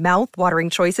 30,000 mouth-watering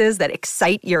choices that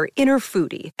excite your inner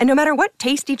foodie. And no matter what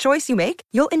tasty choice you make,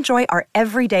 you'll enjoy our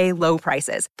everyday low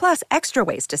prices, plus extra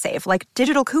ways to save, like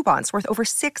digital coupons worth over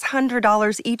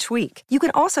 $600 each week. You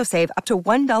can also save up to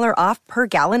 $1 off per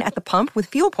gallon at the pump with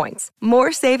fuel points.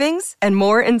 More savings and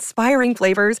more inspiring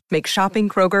flavors make shopping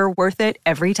Kroger worth it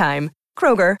every time.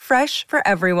 Kroger, fresh for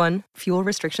everyone. Fuel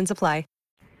restrictions apply.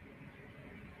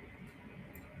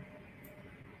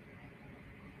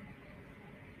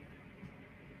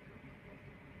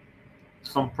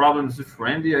 Some problems with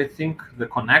Randy. I think the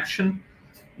connection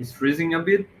is freezing a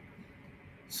bit.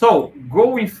 So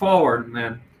going forward,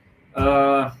 man,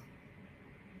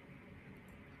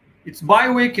 it's bye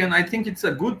week, and I think it's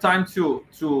a good time to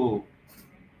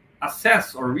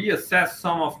assess or reassess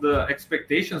some of the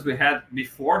expectations we had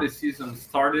before the season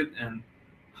started and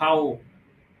how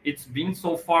it's been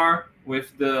so far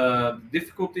with the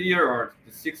difficulty year or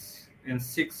the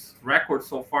 6-6 record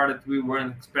so far that we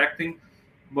weren't expecting.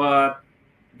 But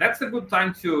that's a good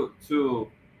time to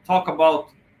talk about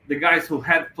the guys who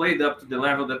had played up to the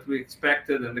level that we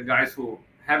expected and the guys who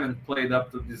haven't played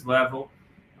up to this level.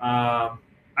 I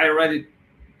already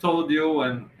told you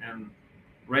and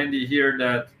Randy here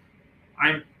that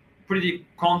I'm pretty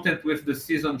content with the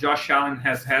season Josh Allen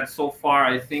has had so far.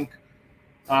 I think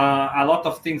a lot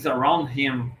of things around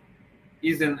him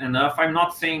isn't enough. I'm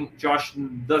not saying Josh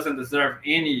doesn't deserve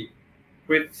any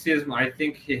criticism. I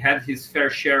think he had his fair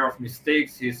share of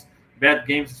mistakes, his bad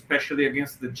games, especially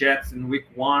against the Jets in Week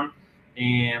 1,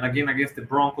 and again against the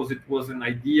Broncos. It wasn't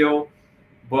ideal,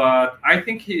 but I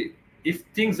think if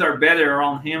things are better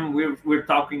around him, we're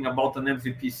talking about an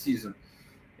MVP season,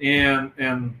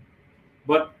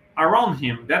 but around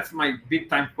him, that's my big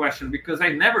time question, because I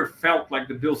never felt like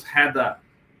the Bills had a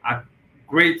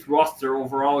great roster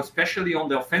overall, especially on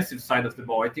the offensive side of the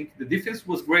ball. I think the defense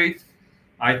was great.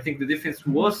 I think the defense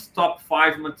was top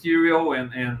 5 material,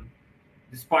 and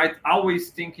despite always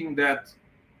thinking that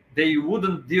they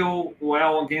wouldn't deal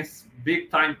well against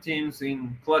big time teams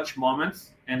in clutch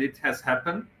moments, and it has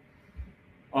happened.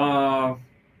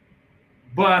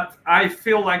 But I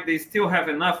feel like they still have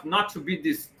enough not to be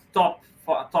this top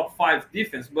 5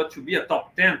 defense, but to be a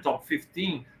top 10, top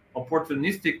 15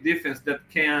 opportunistic defense that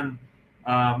can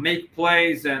make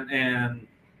plays and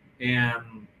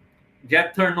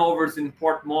get turnovers in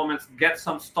important moments, get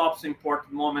some stops in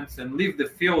important moments, and leave the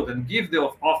field and give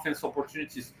the offense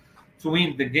opportunities to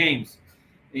win the games.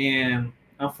 And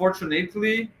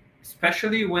unfortunately,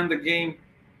 especially when the game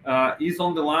is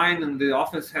on the line and the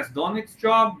offense has done its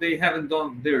job, they haven't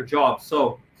done their job.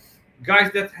 So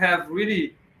guys that have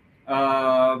really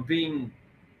been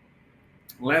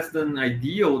less than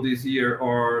ideal this year,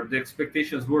 or the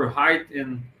expectations were high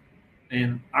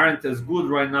and aren't as good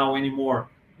right now anymore,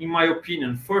 in my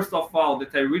opinion, first of all,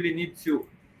 that I really need to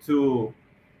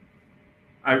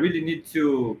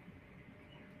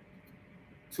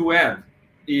add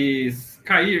is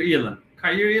Kaiir Elam.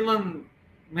 Kaiir Elam,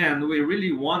 man, we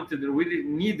really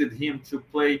needed him to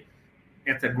play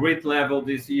at a great level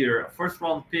this year. A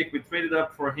first-round pick, we traded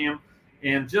up for him,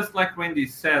 and just like Randy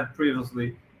said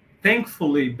previously,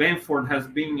 thankfully Benford has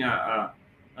been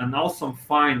an awesome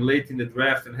find late in the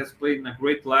draft and has played in a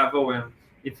great level, and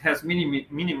it has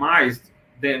minimized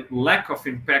the lack of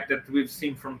impact that we've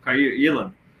seen from Kaiir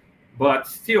Elam. But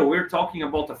still, we're talking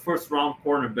about a first-round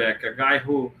cornerback, a guy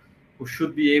who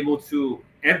should be able to,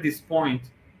 at this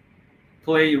point,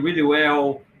 play really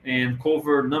well and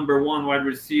cover number 1 wide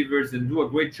receivers and do a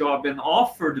great job and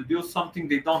offer the Bills something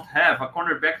they don't have, a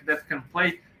cornerback that can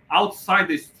play outside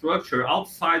the structure,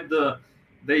 outside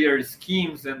their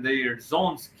schemes and their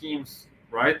zone schemes,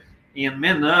 right? And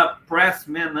press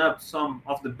man up some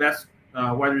of the best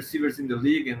wide receivers in the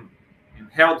league and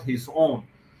held his own.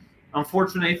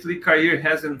 Unfortunately, Kaiir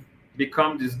hasn't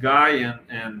become this guy,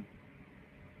 and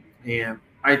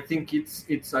I think it's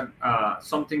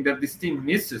something that this team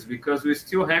misses, because we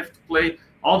still have to play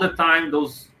all the time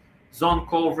those zone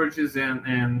coverages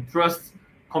and trust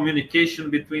communication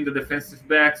between the defensive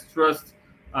backs, trust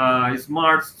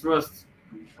smarts, trust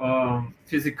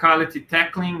physicality,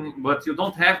 tackling, but you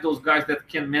don't have those guys that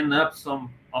can man up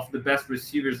some of the best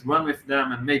receivers, run with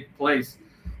them, and make plays.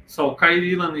 So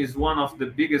Kaiir Elam is one of the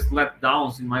biggest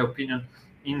letdowns, in my opinion,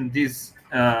 in this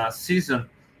season.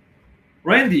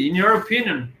 Randy, in your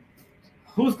opinion,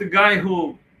 who's the guy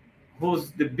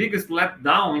who's the biggest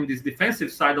letdown in this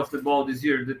defensive side of the ball this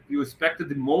year that you expected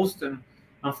the most, and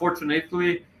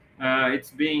unfortunately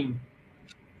it's being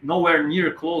nowhere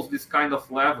near close this kind of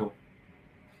level?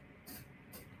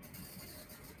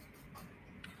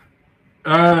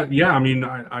 Yeah, I mean,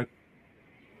 I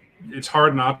it's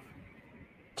hard not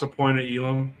to point at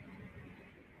Elam,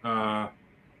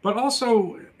 but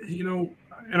also,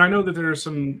 and I know that there are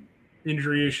some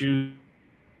injury issues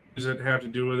that have to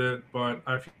do with it, but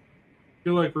I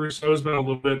feel like Rousseau's been a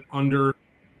little bit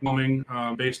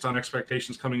underwhelming based on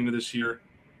expectations coming into this year,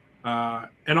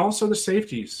 and also the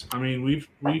safeties. I mean,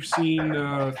 we've seen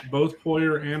both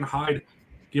Poyer and Hyde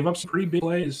give up some pretty big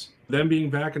plays. Them being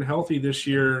back and healthy this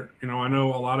year, I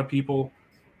know a lot of people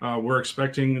were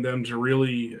expecting them to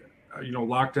really,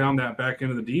 lock down that back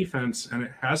end of the defense, and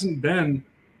it hasn't been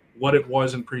what it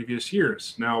was in previous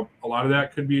years. Now, a lot of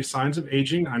that could be signs of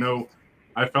aging. I know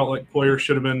I felt like Poyer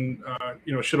should have been,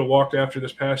 should have walked after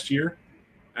this past year,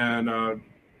 and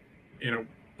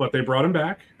but they brought him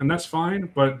back, and that's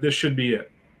fine. But this should be it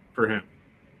for him.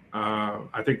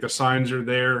 I think the signs are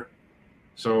there.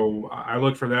 So I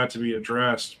look for that to be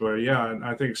addressed. But, yeah,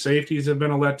 I think safeties have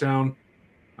been a letdown.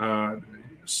 And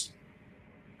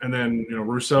then,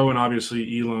 Rousseau and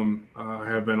obviously Elam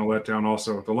have been a letdown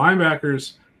also. The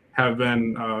linebackers have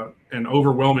been an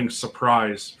overwhelming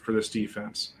surprise for this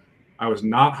defense. I was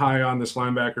not high on this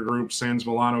linebacker group, Sans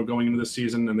Milano, going into the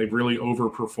season, and they've really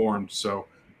overperformed. So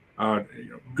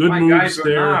good moves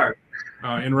there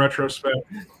in retrospect.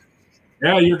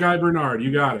 Yeah, your guy Bernard,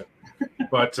 you got it.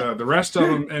 But the rest of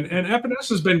them, and Epinesa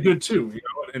has been good too,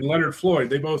 and Leonard Floyd.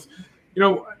 They both,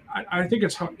 I think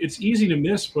it's easy to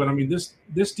miss, but I mean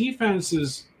this defense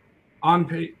is on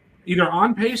either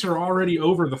on pace or already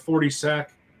over the 40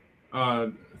 sack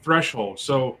threshold.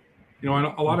 So, you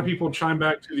know, a lot of people chime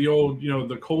back to the old, you know,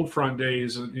 the cold front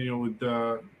days, you know, with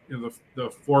the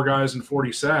 4 guys and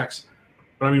 40 sacks.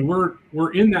 But I mean,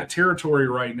 we're in that territory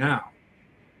right now,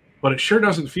 but it sure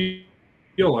doesn't feel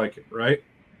like it, right?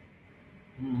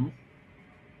 Mm-hmm.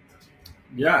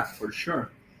 Yeah, for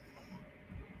sure.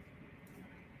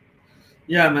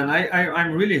 Yeah, man,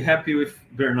 I'm really happy with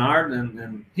Bernard,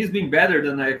 and he's been better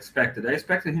than I expected. I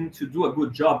expected him to do a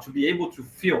good job, to be able to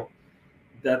feel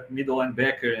that middle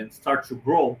linebacker and start to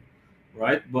grow,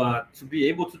 right? But to be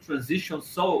able to transition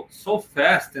so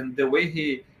fast, and the way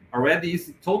he already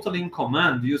is totally in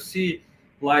command. You see,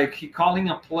 like he calling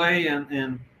a play,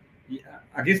 and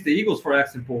against the Eagles, for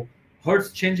example,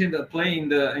 Hurts changing the play in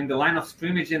the line of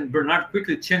scrimmage, and Bernard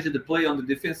quickly changed the play on the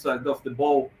defense side of the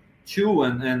ball too,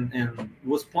 and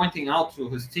was pointing out to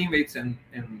his teammates and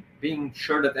being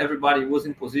sure that everybody was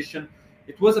in position.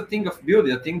 It was a thing of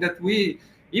beauty, a thing that we,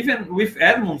 even with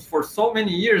Edmonds for so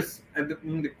many years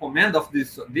in the command of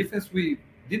this defense, we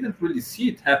didn't really see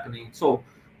it happening. So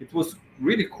it was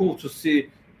really cool to see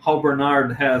how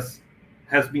Bernard has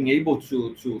been able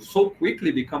to so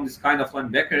quickly become this kind of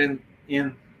linebacker,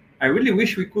 and I really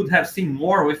wish we could have seen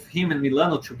more with him and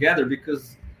Milano together,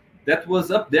 because that was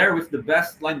up there with the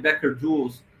best linebacker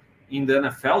duos in the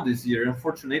NFL this year.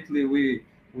 Unfortunately,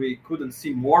 we couldn't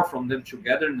see more from them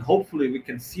together, and hopefully we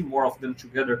can see more of them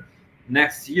together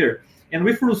next year. And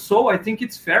with Rousseau, I think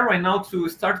it's fair right now to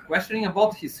start questioning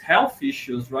about his health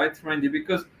issues, right, Randy?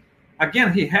 Because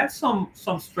again, he had some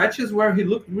stretches where he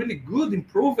looked really good,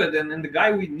 improved, and the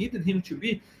guy we needed him to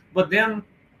be. But then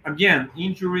again,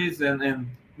 injuries and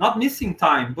not missing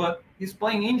time, but he's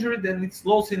playing injured, and it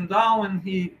slows him down, and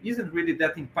he isn't really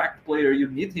that impact player you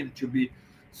need him to be.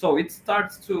 So it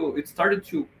started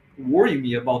to worry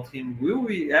me about him. Will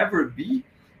we ever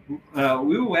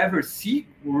see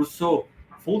Rousseau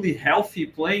fully healthy,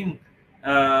 playing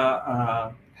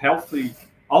healthy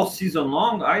all season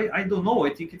long? I don't know.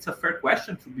 I think it's a fair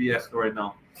question to be asked right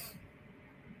now.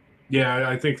 Yeah,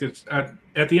 I think it's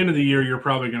at the end of the year, you're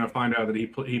probably going to find out that he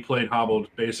played hobbled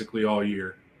basically all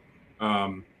year.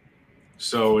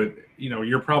 So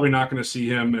you're probably not going to see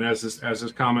him. And as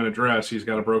his comment addressed, he's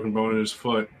got a broken bone in his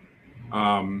foot.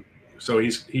 So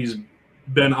he's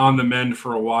been on the mend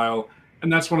for a while,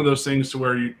 and that's one of those things to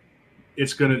where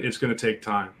it's gonna take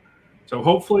time. So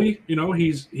hopefully,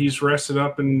 he's rested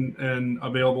up and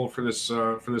available for this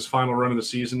final run of the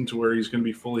season to where he's going to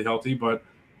be fully healthy. But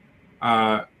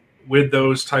with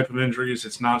those type of injuries,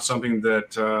 it's not something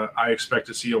that I expect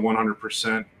to see a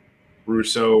 100%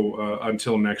 Rousseau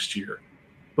until next year.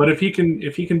 But if he can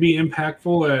be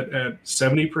impactful at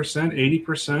 70%,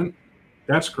 80%,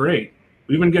 that's great.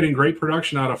 We've been getting great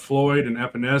production out of Floyd and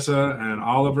Epineza and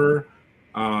Oliver.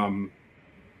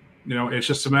 It's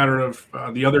just a matter of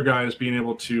the other guys being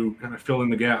able to kind of fill in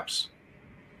the gaps.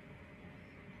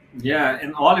 Yeah,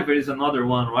 and Oliver is another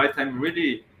one, right?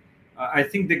 I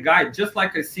think the guy, just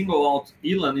like I single out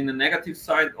Elan in the negative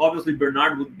side, obviously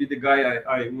Bernard would be the guy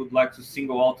I would like to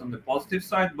single out on the positive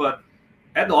side. But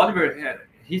Ed Oliver,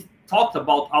 he talked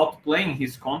about outplaying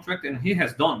his contract, and he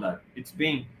has done that. It's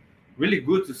been really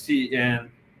good to see. And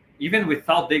even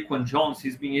without Daquan Jones,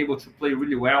 he's being able to play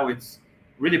really well. It's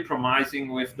really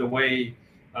promising with the way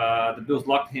the Bills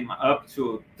locked him up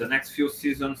to the next few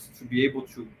seasons to be able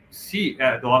to see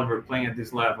Ed Oliver playing at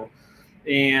this level.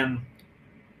 And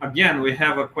again, we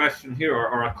have a question here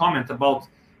or a comment about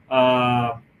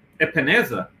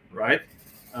Epineza, right?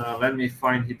 Let me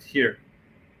find it here.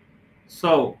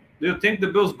 So, do you think the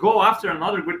Bills go after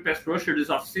another great pass rusher this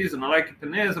offseason? I like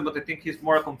Epineza, but I think he's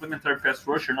more a complementary pass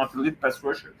rusher, not a lead pass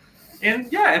rusher.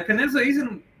 And yeah, Epineza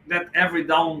isn't that every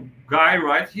down guy,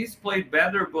 right? He's played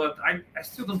better, but I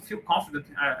still don't feel confident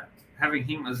having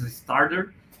him as a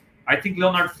starter. I think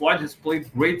Leonard Floyd has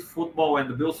played great football, and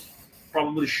the Bills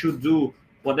probably should do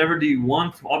whatever they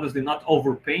want, obviously not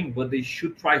overpaying, but they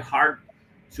should try hard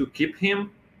to keep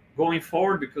him going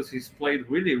forward because he's played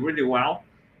really, really well.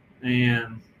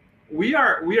 And we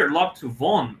are locked to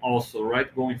Vaughn also,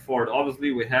 right, going forward.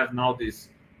 Obviously, we have now these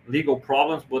legal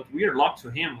problems, but we are locked to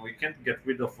him. We can't get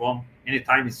rid of Vaughn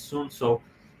anytime soon. So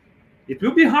it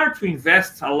will be hard to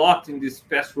invest a lot in this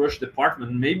pass rush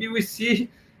department. Maybe we see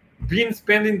Bean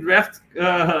spending draft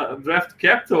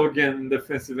capital again in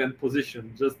defensive end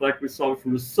position, just like we saw with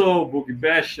Rousseau, Boogie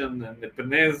Basham, and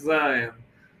Epineza, and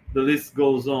the list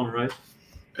goes on, right?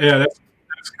 Yeah, that's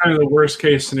kind of the worst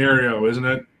case scenario, isn't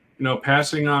it?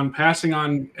 Passing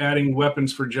on adding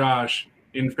weapons for Josh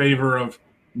in favor of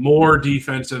more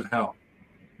defensive help.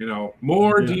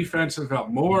 More defensive help,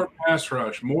 more pass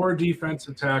rush, more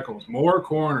defensive tackles, more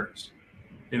corners.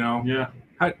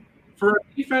 For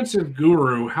a defensive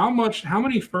guru, how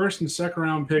many first and second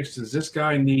round picks does this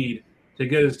guy need to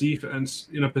get his defense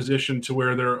in a position to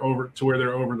where they're over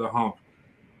the hump?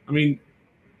 I mean,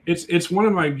 it's one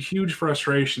of my huge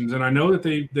frustrations, and I know that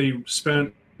they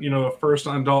spent a first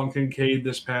on Dalton Kincaid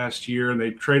this past year, and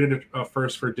they traded a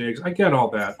first for Diggs. I get all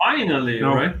that. Finally,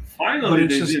 right? Finally,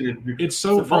 they did it. It's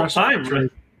so frustrating. Time,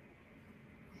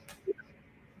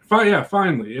 right? Yeah,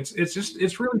 finally.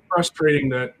 It's really frustrating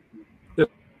that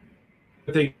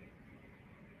they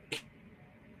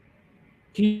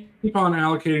keep on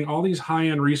allocating all these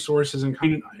high-end resources,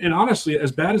 and honestly,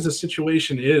 as bad as the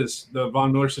situation is, the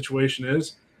Von Miller situation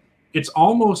is, it's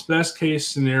almost best case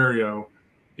scenario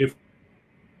if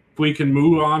we can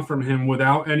move on from him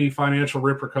without any financial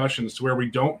repercussions, to where we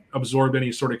don't absorb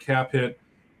any sort of cap hit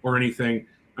or anything.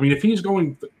 I mean, if he's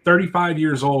going 35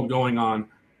 years old,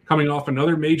 coming off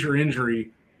another major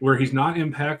injury where he's not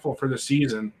impactful for the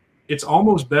season, it's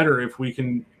almost better if we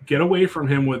can get away from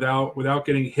him without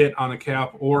getting hit on the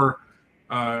cap or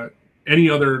any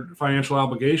other financial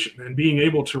obligation, and being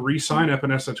able to re-sign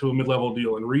Epinesa to a mid-level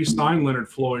deal and re-sign Leonard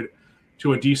Floyd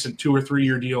to a decent 2 or 3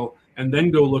 year deal, and then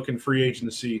go look in free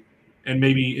agency and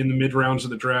maybe in the mid rounds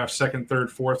of the draft, second,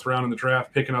 third, fourth round in the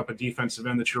draft, picking up a defensive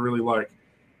end that you really like.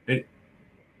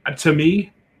 To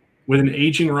me, with an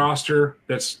aging roster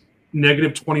that's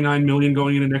negative $29 million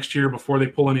going into next year before they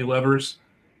pull any levers,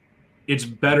 it's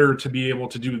better to be able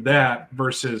to do that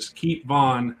versus keep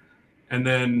Von and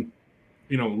then,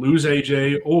 lose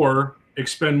AJ, or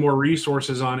expend more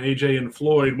resources on AJ and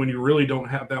Floyd when you really don't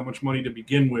have that much money to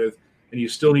begin with, and you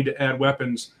still need to add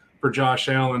weapons for Josh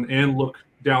Allen and look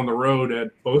down the road at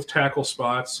both tackle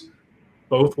spots,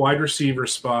 both wide receiver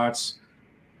spots,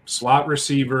 slot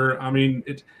receiver. I mean,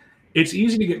 it's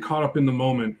easy to get caught up in the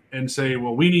moment and say,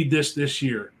 well, we need this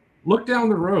year. Look down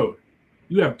the road.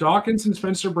 You have Dawkins and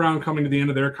Spencer Brown coming to the end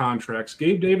of their contracts.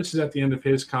 Gabe Davis is at the end of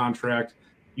his contract.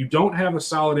 You don't have a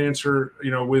solid answer,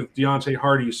 with Deontay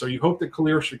Hardy. So you hope that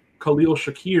Khalil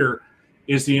Shakir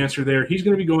is the answer there. He's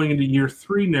going to be going into year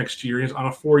 3 next year. He's on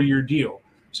a 4-year deal.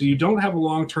 So you don't have a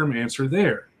long-term answer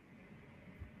there.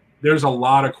 There's a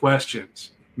lot of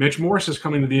questions. Mitch Morse is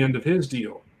coming to the end of his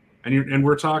deal. And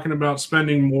we're talking about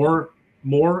spending more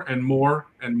and more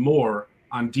and more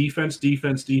on defense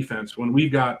when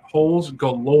we've got holes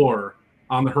galore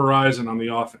on the horizon on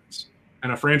the offense,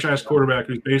 and a franchise quarterback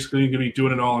who's basically going to be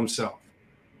doing it all himself.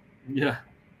 Yeah.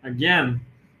 Again,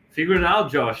 figure it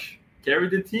out, Josh. Carry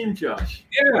the team, Josh.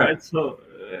 Yeah. Right? So,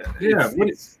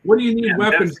 what do you need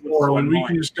weapons for when we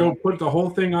can just go put the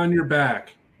whole thing on your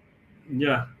back?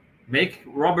 Yeah. Make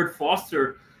Robert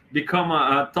Foster become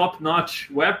a top-notch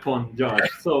weapon, Josh.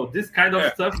 So this kind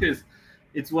of stuff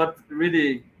it's what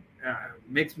really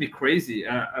makes me crazy.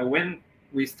 When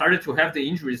we started to have the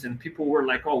injuries and people were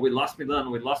like, oh, we lost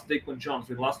Milan, we lost Daquan Jones,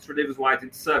 we lost Tre'Davious White,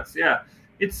 it sucks. Yeah,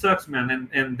 it sucks, man.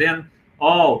 And then,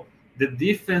 the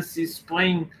defense is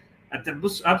playing at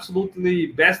the absolutely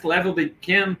best level they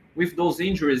can with those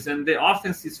injuries, and the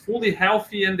offense is fully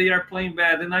healthy and they are playing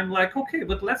bad. And I'm like, okay,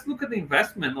 but let's look at the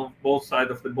investment on both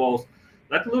sides of the balls.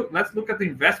 Let's look at the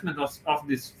investment of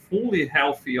this fully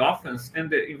healthy offense and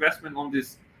the investment on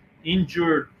this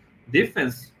injured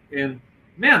defense. And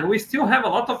man, we still have a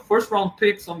lot of first-round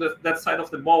picks on that side of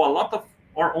the ball, a lot of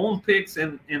our own picks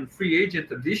and free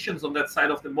agent additions on that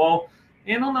side of the ball.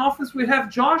 And on offense, we have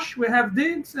Josh, we have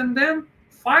Diggs, and then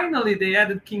finally they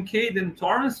added Kincaid and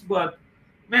Torrance. But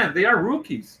man, they are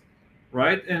rookies,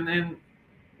 right? And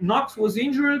Knox was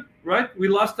injured, right? We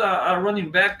lost a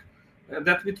running back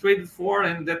that we traded for,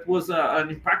 and that was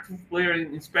an impactful player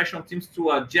in special teams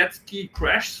to a jet ski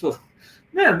crash. So,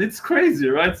 man, it's crazy,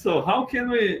 right? So how can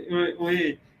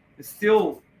we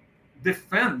still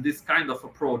defend this kind of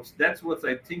approach? That's what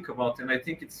I think about, and I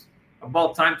think it's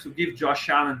about time to give Josh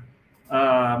Allen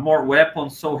more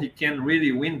weapons so he can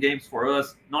really win games for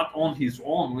us, not on his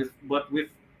own, but with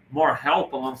more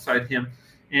help alongside him.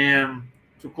 And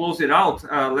to close it out,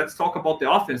 let's talk about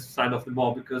the offensive side of the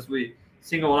ball, because we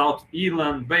single out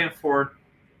Elam, Benford,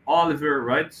 Oliver,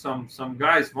 right? Some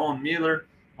guys, Von Miller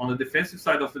on the defensive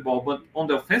side of the ball. But on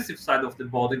the offensive side of the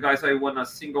ball, the guys I want to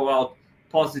single out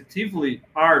positively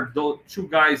are those 2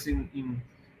 guys in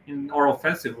our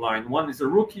offensive line. One is a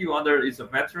rookie, other is a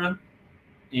veteran.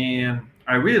 And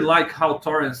I really like how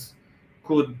Torrance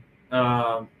could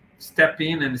step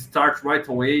in and start right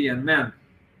away. And man,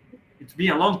 it's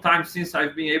been a long time since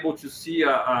I've been able to see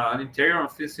an interior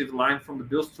offensive line from the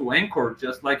Bills to anchor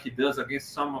just like he does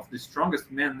against some of the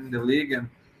strongest men in the league,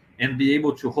 and be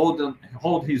able to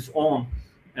hold his own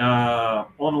on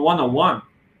one-on-one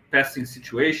passing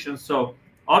situations. So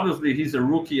obviously he's a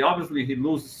rookie. Obviously he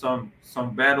loses some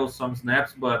battles, some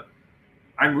snaps, but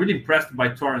I'm really impressed by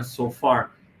Torrance so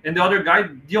far. And the other guy,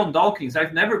 Dion Dawkins,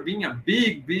 I've never been a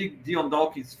big Dion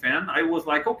Dawkins fan. I was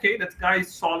like, okay, that guy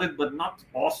is solid, but not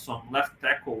awesome left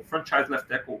tackle, franchise left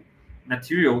tackle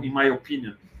material, in my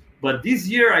opinion. But this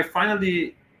year, I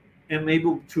finally I'm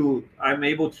able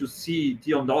to see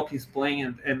Dion Dawkins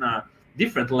playing in a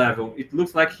different level. It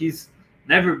looks like he's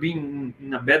never been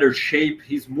in a better shape.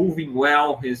 He's moving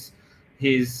well. He's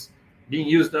being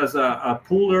used as a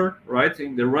puller, right,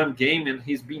 in the run game, and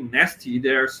he's being nasty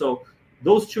there. So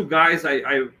those two guys,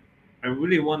 I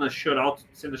really want to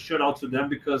send a shout out to them,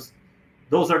 because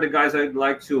those are the guys I'd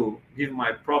like to give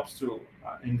my props to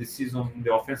in the season in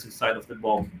the offensive side of the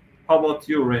ball. How about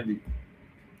you, Randy?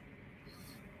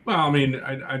 Well, I mean,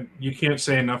 you can't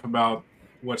say enough about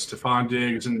what Stephon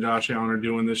Diggs and Josh Allen are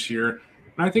doing this year.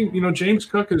 And I think, James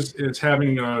Cook is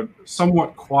having a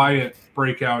somewhat quiet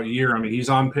breakout year. I mean, he's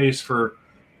on pace for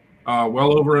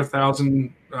well over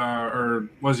 1,000, or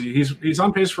was he? He's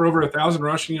on pace for over 1,000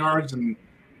 rushing yards, and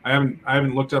I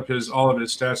haven't looked up all of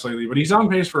his stats lately, but he's on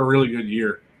pace for a really good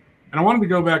year. And I wanted to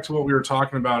go back to what we were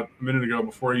talking about a minute ago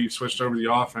before you switched over to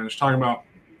the offense, talking about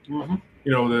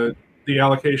the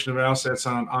allocation of assets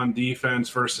on defense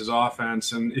versus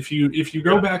offense. And if you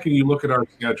go back and you look at our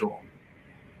schedule,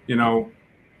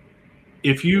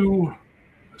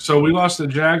 so we lost the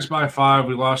Jags by 5,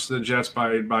 we lost the Jets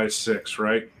by 6,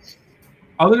 right?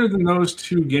 Other than those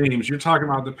two games, you're talking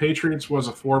about the Patriots was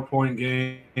a 4-point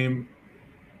game.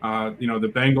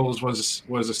 The Bengals was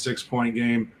a 6-point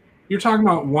game. You're talking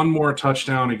about one more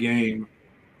touchdown a game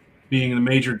being a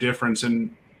major difference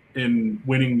in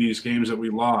winning these games that we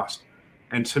lost.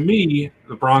 And to me,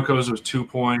 the Broncos was 2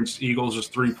 points, Eagles was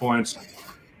 3 points.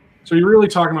 So you're really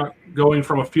talking about going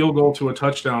from a field goal to a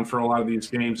touchdown for a lot of these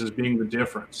games as being the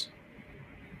difference.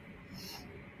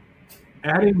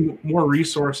 Adding more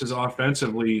resources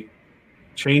offensively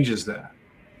changes that.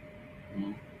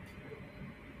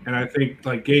 And I think,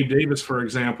 like Gabe Davis, for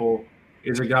example,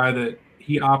 is a guy that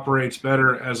he operates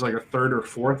better as like a third or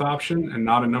fourth option and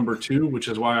not a number 2, which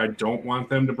is why I don't want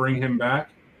them to bring him back.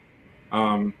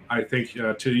 I think,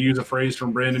 to use a phrase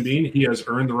from Brandon Beane, he has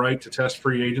earned the right to test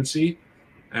free agency,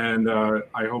 and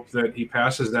I hope that he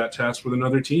passes that test with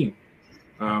another team.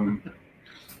 Plain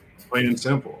and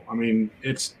simple. I mean,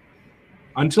 it's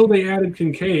until they added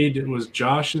Kincaid, it was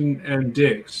Josh and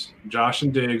Diggs, Josh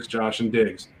and Diggs, Josh and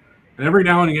Diggs. And every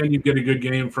now and again, you get a good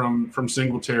game from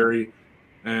Singletary.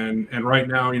 And right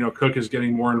now, Cook is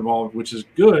getting more involved, which is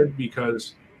good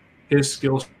because his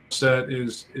skill set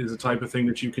is the type of thing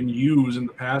that you can use in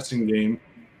the passing game.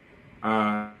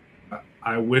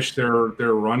 I wish their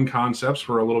run concepts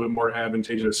were a little bit more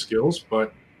advantageous skills,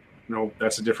 but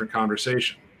that's a different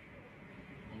conversation.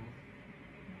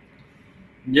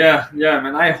 Yeah,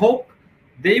 man. I hope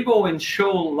Dable and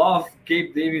Show love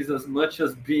Gabe Davis as much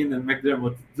as Bean and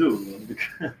McDermott do,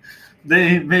 because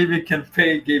they maybe can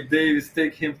pay Gabe Davis,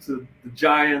 take him to the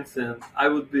Giants, and I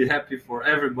would be happy for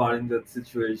everybody in that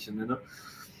situation,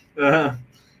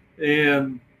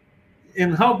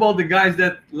 and how about the guys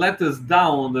that let us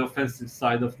down on the offensive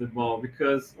side of the ball?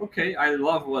 Because, okay, I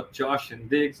love what Josh and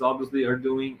Diggs obviously are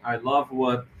doing. I love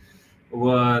what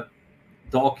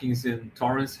Dawkins and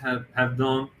Torrance have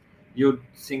done. You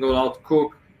singled out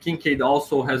Cook. Kincaid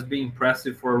also has been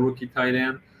impressive for a rookie tight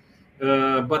end.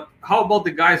 But how about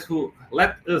the guys who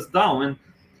let us down? And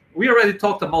we already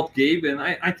talked about Gabe, and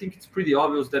I think it's pretty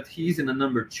obvious that he's in a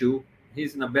number 2.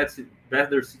 He's in a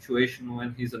better situation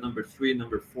when he's a number 3,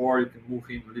 number 4. You can move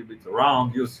him a little bit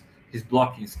around, use his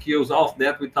blocking skills, all of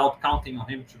that without counting on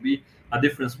him to be a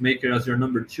difference maker as your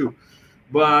number 2.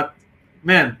 But,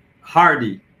 man,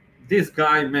 Hardy, this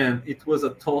guy, man, it was a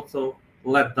total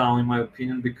letdown in my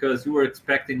opinion, because you were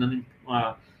expecting an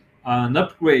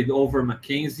upgrade over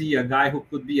McKenzie, a guy who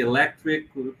could be electric,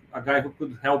 a guy who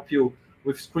could help you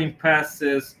with screen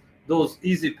passes, those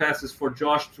easy passes for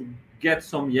Josh to get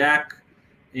some yak,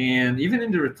 and even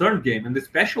in the return game. And the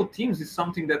special teams is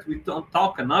something that we don't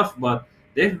talk enough, but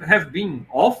they have been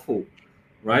awful,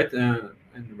 right? In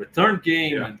the return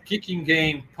game, and kicking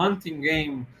game, punting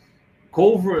game,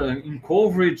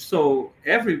 coverage. So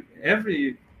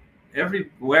everywhere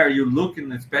you look in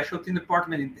the special team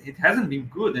department, it hasn't been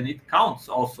good, and it counts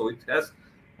also. It has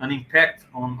an impact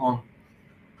on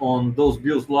those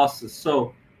Bills losses.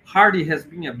 So Hardy has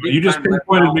been a big. You just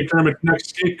pinpointed McDermott's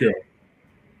next scapegoat.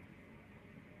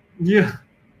 Yeah,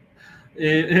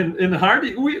 and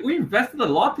Hardy, we invested a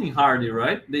lot in Hardy,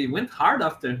 right? They went hard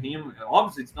after him.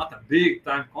 Obviously, it's not a big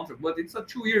time contract, but it's a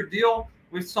 2-year deal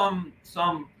with some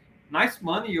nice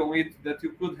money on it that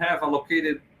you could have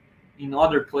allocated in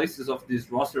other places of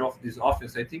this roster of this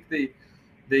offense. I think they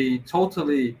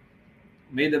totally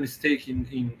made a mistake in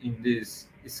this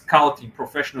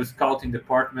professional scouting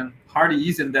department. Hardy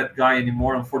isn't that guy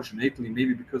anymore, unfortunately,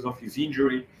 maybe because of his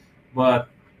injury, but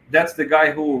that's the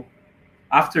guy who,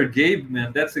 after Gabe,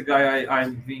 man, that's the guy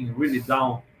I'm being really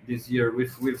down this year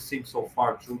we've seen so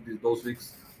far through those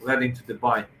weeks leading to the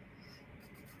bye.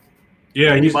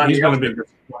 Yeah, he's going to be good.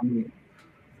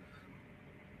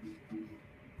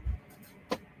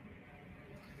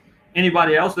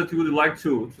 Anybody else that you would like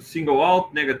to single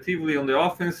out negatively on the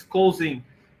offense? Closing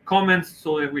comments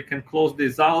so that we can close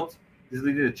this out. This is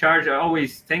the charge. I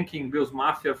always thanking Bills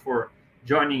Mafia for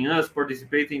joining us,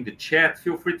 participating in the chat.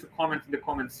 Feel free to comment in the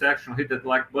comment section. Hit that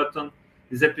like button.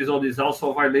 This episode is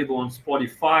also available on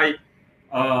Spotify,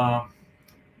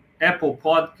 Apple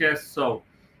Podcasts. So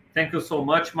thank you so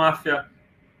much, Mafia.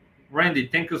 Randy,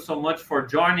 thank you so much for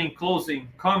joining. Closing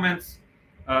comments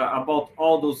about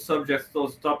all those subjects,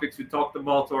 those topics we talked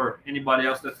about, or anybody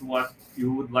else that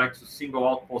you would like to single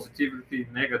out positively,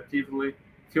 negatively,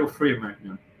 feel free,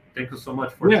 man. Thank you so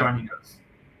much for joining us.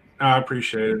 I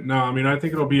appreciate it. No, I mean, I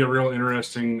think it'll be a real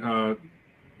interesting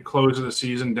close of the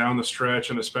season, down the stretch,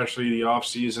 and especially the off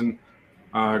season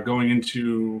going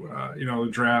into the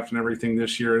draft and everything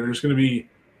this year. There's going to be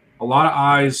a lot of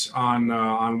eyes on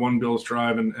One Bills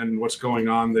Drive and what's going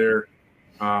on there,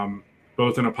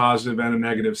 both in a positive and a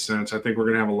negative sense. I think we're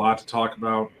going to have a lot to talk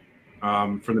about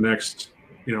for the next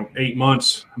 8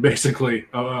 months, basically,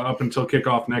 up until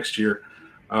kickoff next year,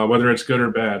 whether it's good or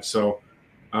bad. So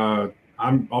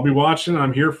I'll be watching.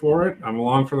 I'm here for it. I'm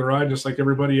along for the ride, just like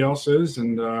everybody else is,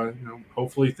 and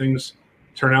hopefully things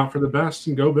turn out for the best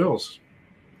and go Bills.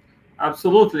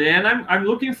 Absolutely, and I'm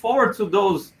looking forward to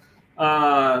those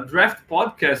draft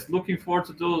podcasts. Looking forward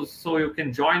to those, so you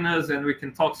can join us and we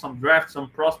can talk some drafts,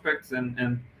 some prospects,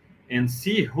 and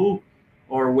see who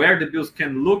or where the Bills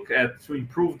can look at to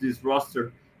improve this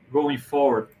roster going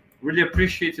forward. Really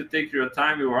appreciate you taking your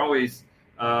time. You were always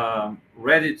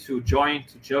ready to join,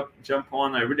 to jump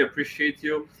on. I really appreciate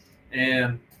you,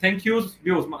 and thank you,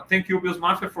 Bills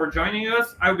Mafia, for joining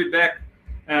us. I'll be back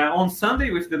on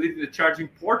Sunday with the Leading the Charge in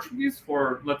Portuguese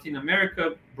for Latin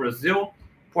America, Brazil,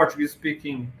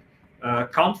 Portuguese-speaking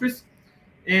countries,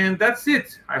 and that's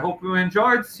it. I hope you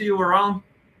enjoyed. See you around.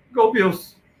 Go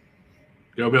Bills!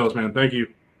 Go Bills, man! Thank you.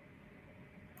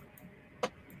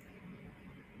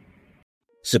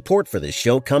 Support for this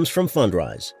show comes from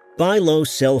Fundrise. Buy low,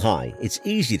 sell high. It's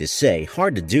easy to say,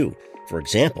 hard to do. For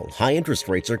example, high interest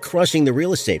rates are crushing the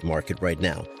real estate market right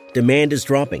now. Demand is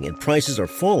dropping and prices are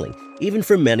falling, even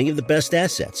for many of the best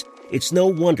assets. It's no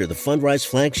wonder the Fundrise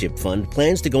Flagship Fund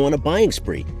plans to go on a buying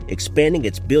spree, expanding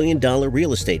its billion-dollar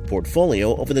real estate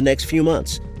portfolio over the next few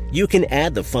months. You can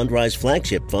add the Fundrise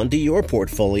Flagship Fund to your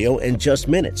portfolio in just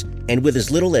minutes, and with as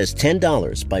little as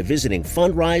 $10 by visiting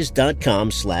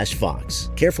fundrise.com/Fox.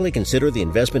 Carefully consider the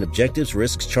investment objectives,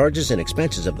 risks, charges, and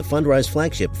expenses of the Fundrise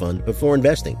Flagship Fund before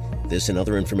investing. This and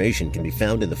other information can be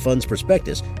found in the fund's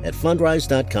prospectus at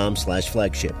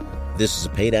fundrise.com/flagship. This is a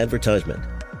paid advertisement.